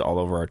happens all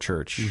over our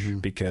church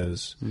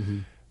because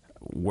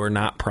we're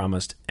not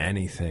promised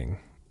anything,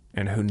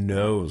 and who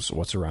knows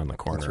what's around the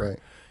corner. That's right.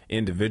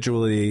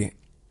 Individually,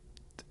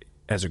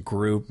 as a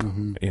group,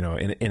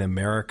 in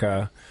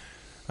America.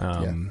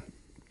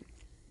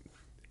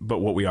 But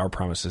what we are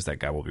promised is that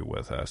God will be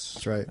with us.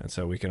 That's right. And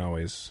so we can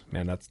always,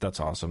 man, that's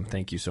awesome.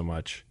 Thank you so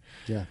much.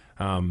 Yeah.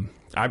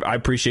 I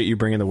appreciate you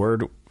bringing the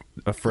word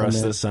for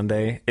us this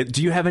Sunday.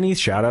 Do you have any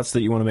shout outs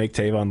that you want to make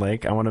to Avon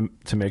Lake? I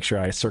want to make sure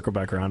I circle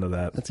back around to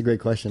that. That's a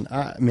great question.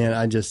 I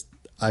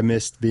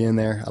missed being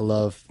there. I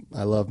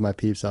love my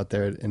peeps out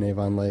there in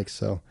Avon Lake.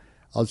 So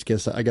I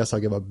guess I'll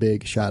give a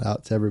big shout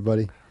out to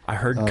everybody. I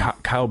heard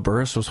Kyle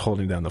Burris was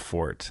holding down the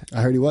fort.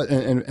 I heard he was,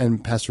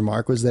 and Pastor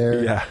Mark was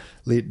there. Yeah,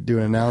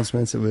 doing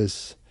announcements. It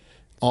was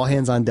all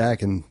hands on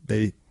deck, and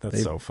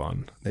that's so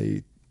fun.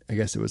 I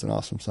guess it was an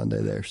awesome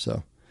Sunday there.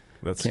 So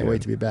can't good.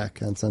 Wait to be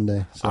back on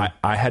Sunday. So.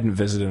 I hadn't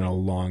visited in a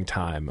long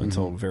time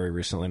until very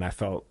recently, and I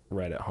felt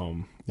right at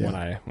home when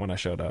I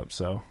showed up.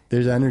 So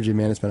there's energy,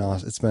 man. It's been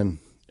awesome.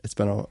 It's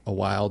been a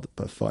wild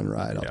but fun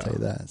ride. I'll tell you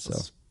that. So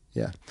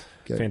yeah.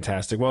 Good.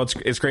 Fantastic. Well,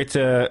 it's great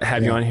to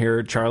have you on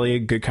here, Charlie.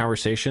 Good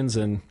conversations.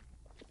 And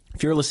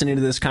if you're listening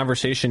to this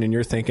conversation and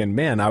you're thinking,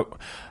 man,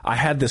 I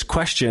had this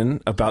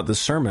question about the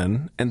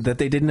sermon and that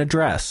they didn't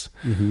address.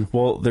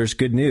 Well, there's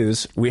good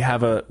news. We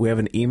have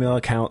an email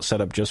account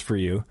set up just for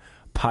you,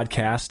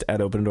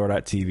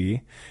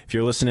 podcast@opendoor.tv. If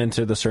you're listening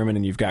to the sermon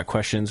and you've got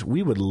questions,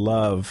 we would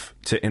love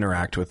to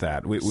interact with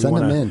that. Send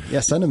them in.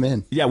 Yeah, send them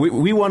in. Yeah,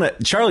 we want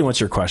to. Charlie wants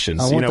your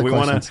questions. We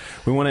want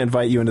to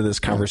invite you into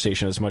this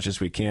conversation as much as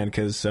we can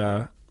because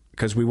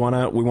we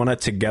want to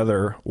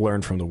together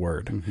learn from the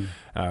Word.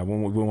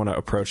 When we want to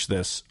approach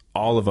this,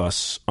 all of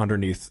us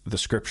underneath the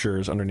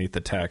Scriptures, underneath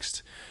the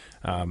text.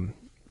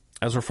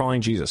 As we're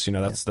following Jesus,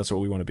 that's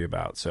what we want to be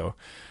about. So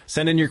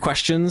send in your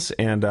questions,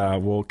 and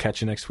we'll catch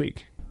you next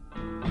week.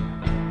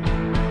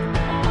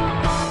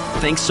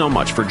 Thanks so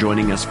much for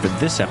joining us for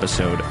this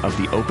episode of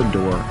the Open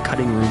Door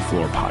Cutting Room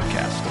Floor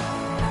podcast.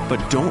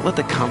 But don't let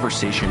the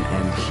conversation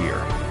end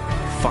here.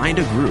 Find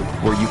a group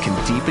where you can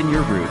deepen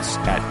your roots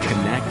at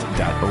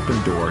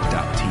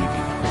connect.opendoor.tv.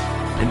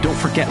 And don't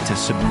forget to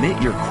submit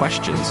your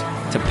questions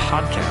to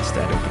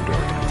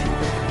podcast@opendoor.tv.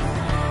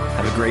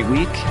 Have a great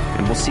week,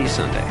 and we'll see you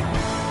Sunday.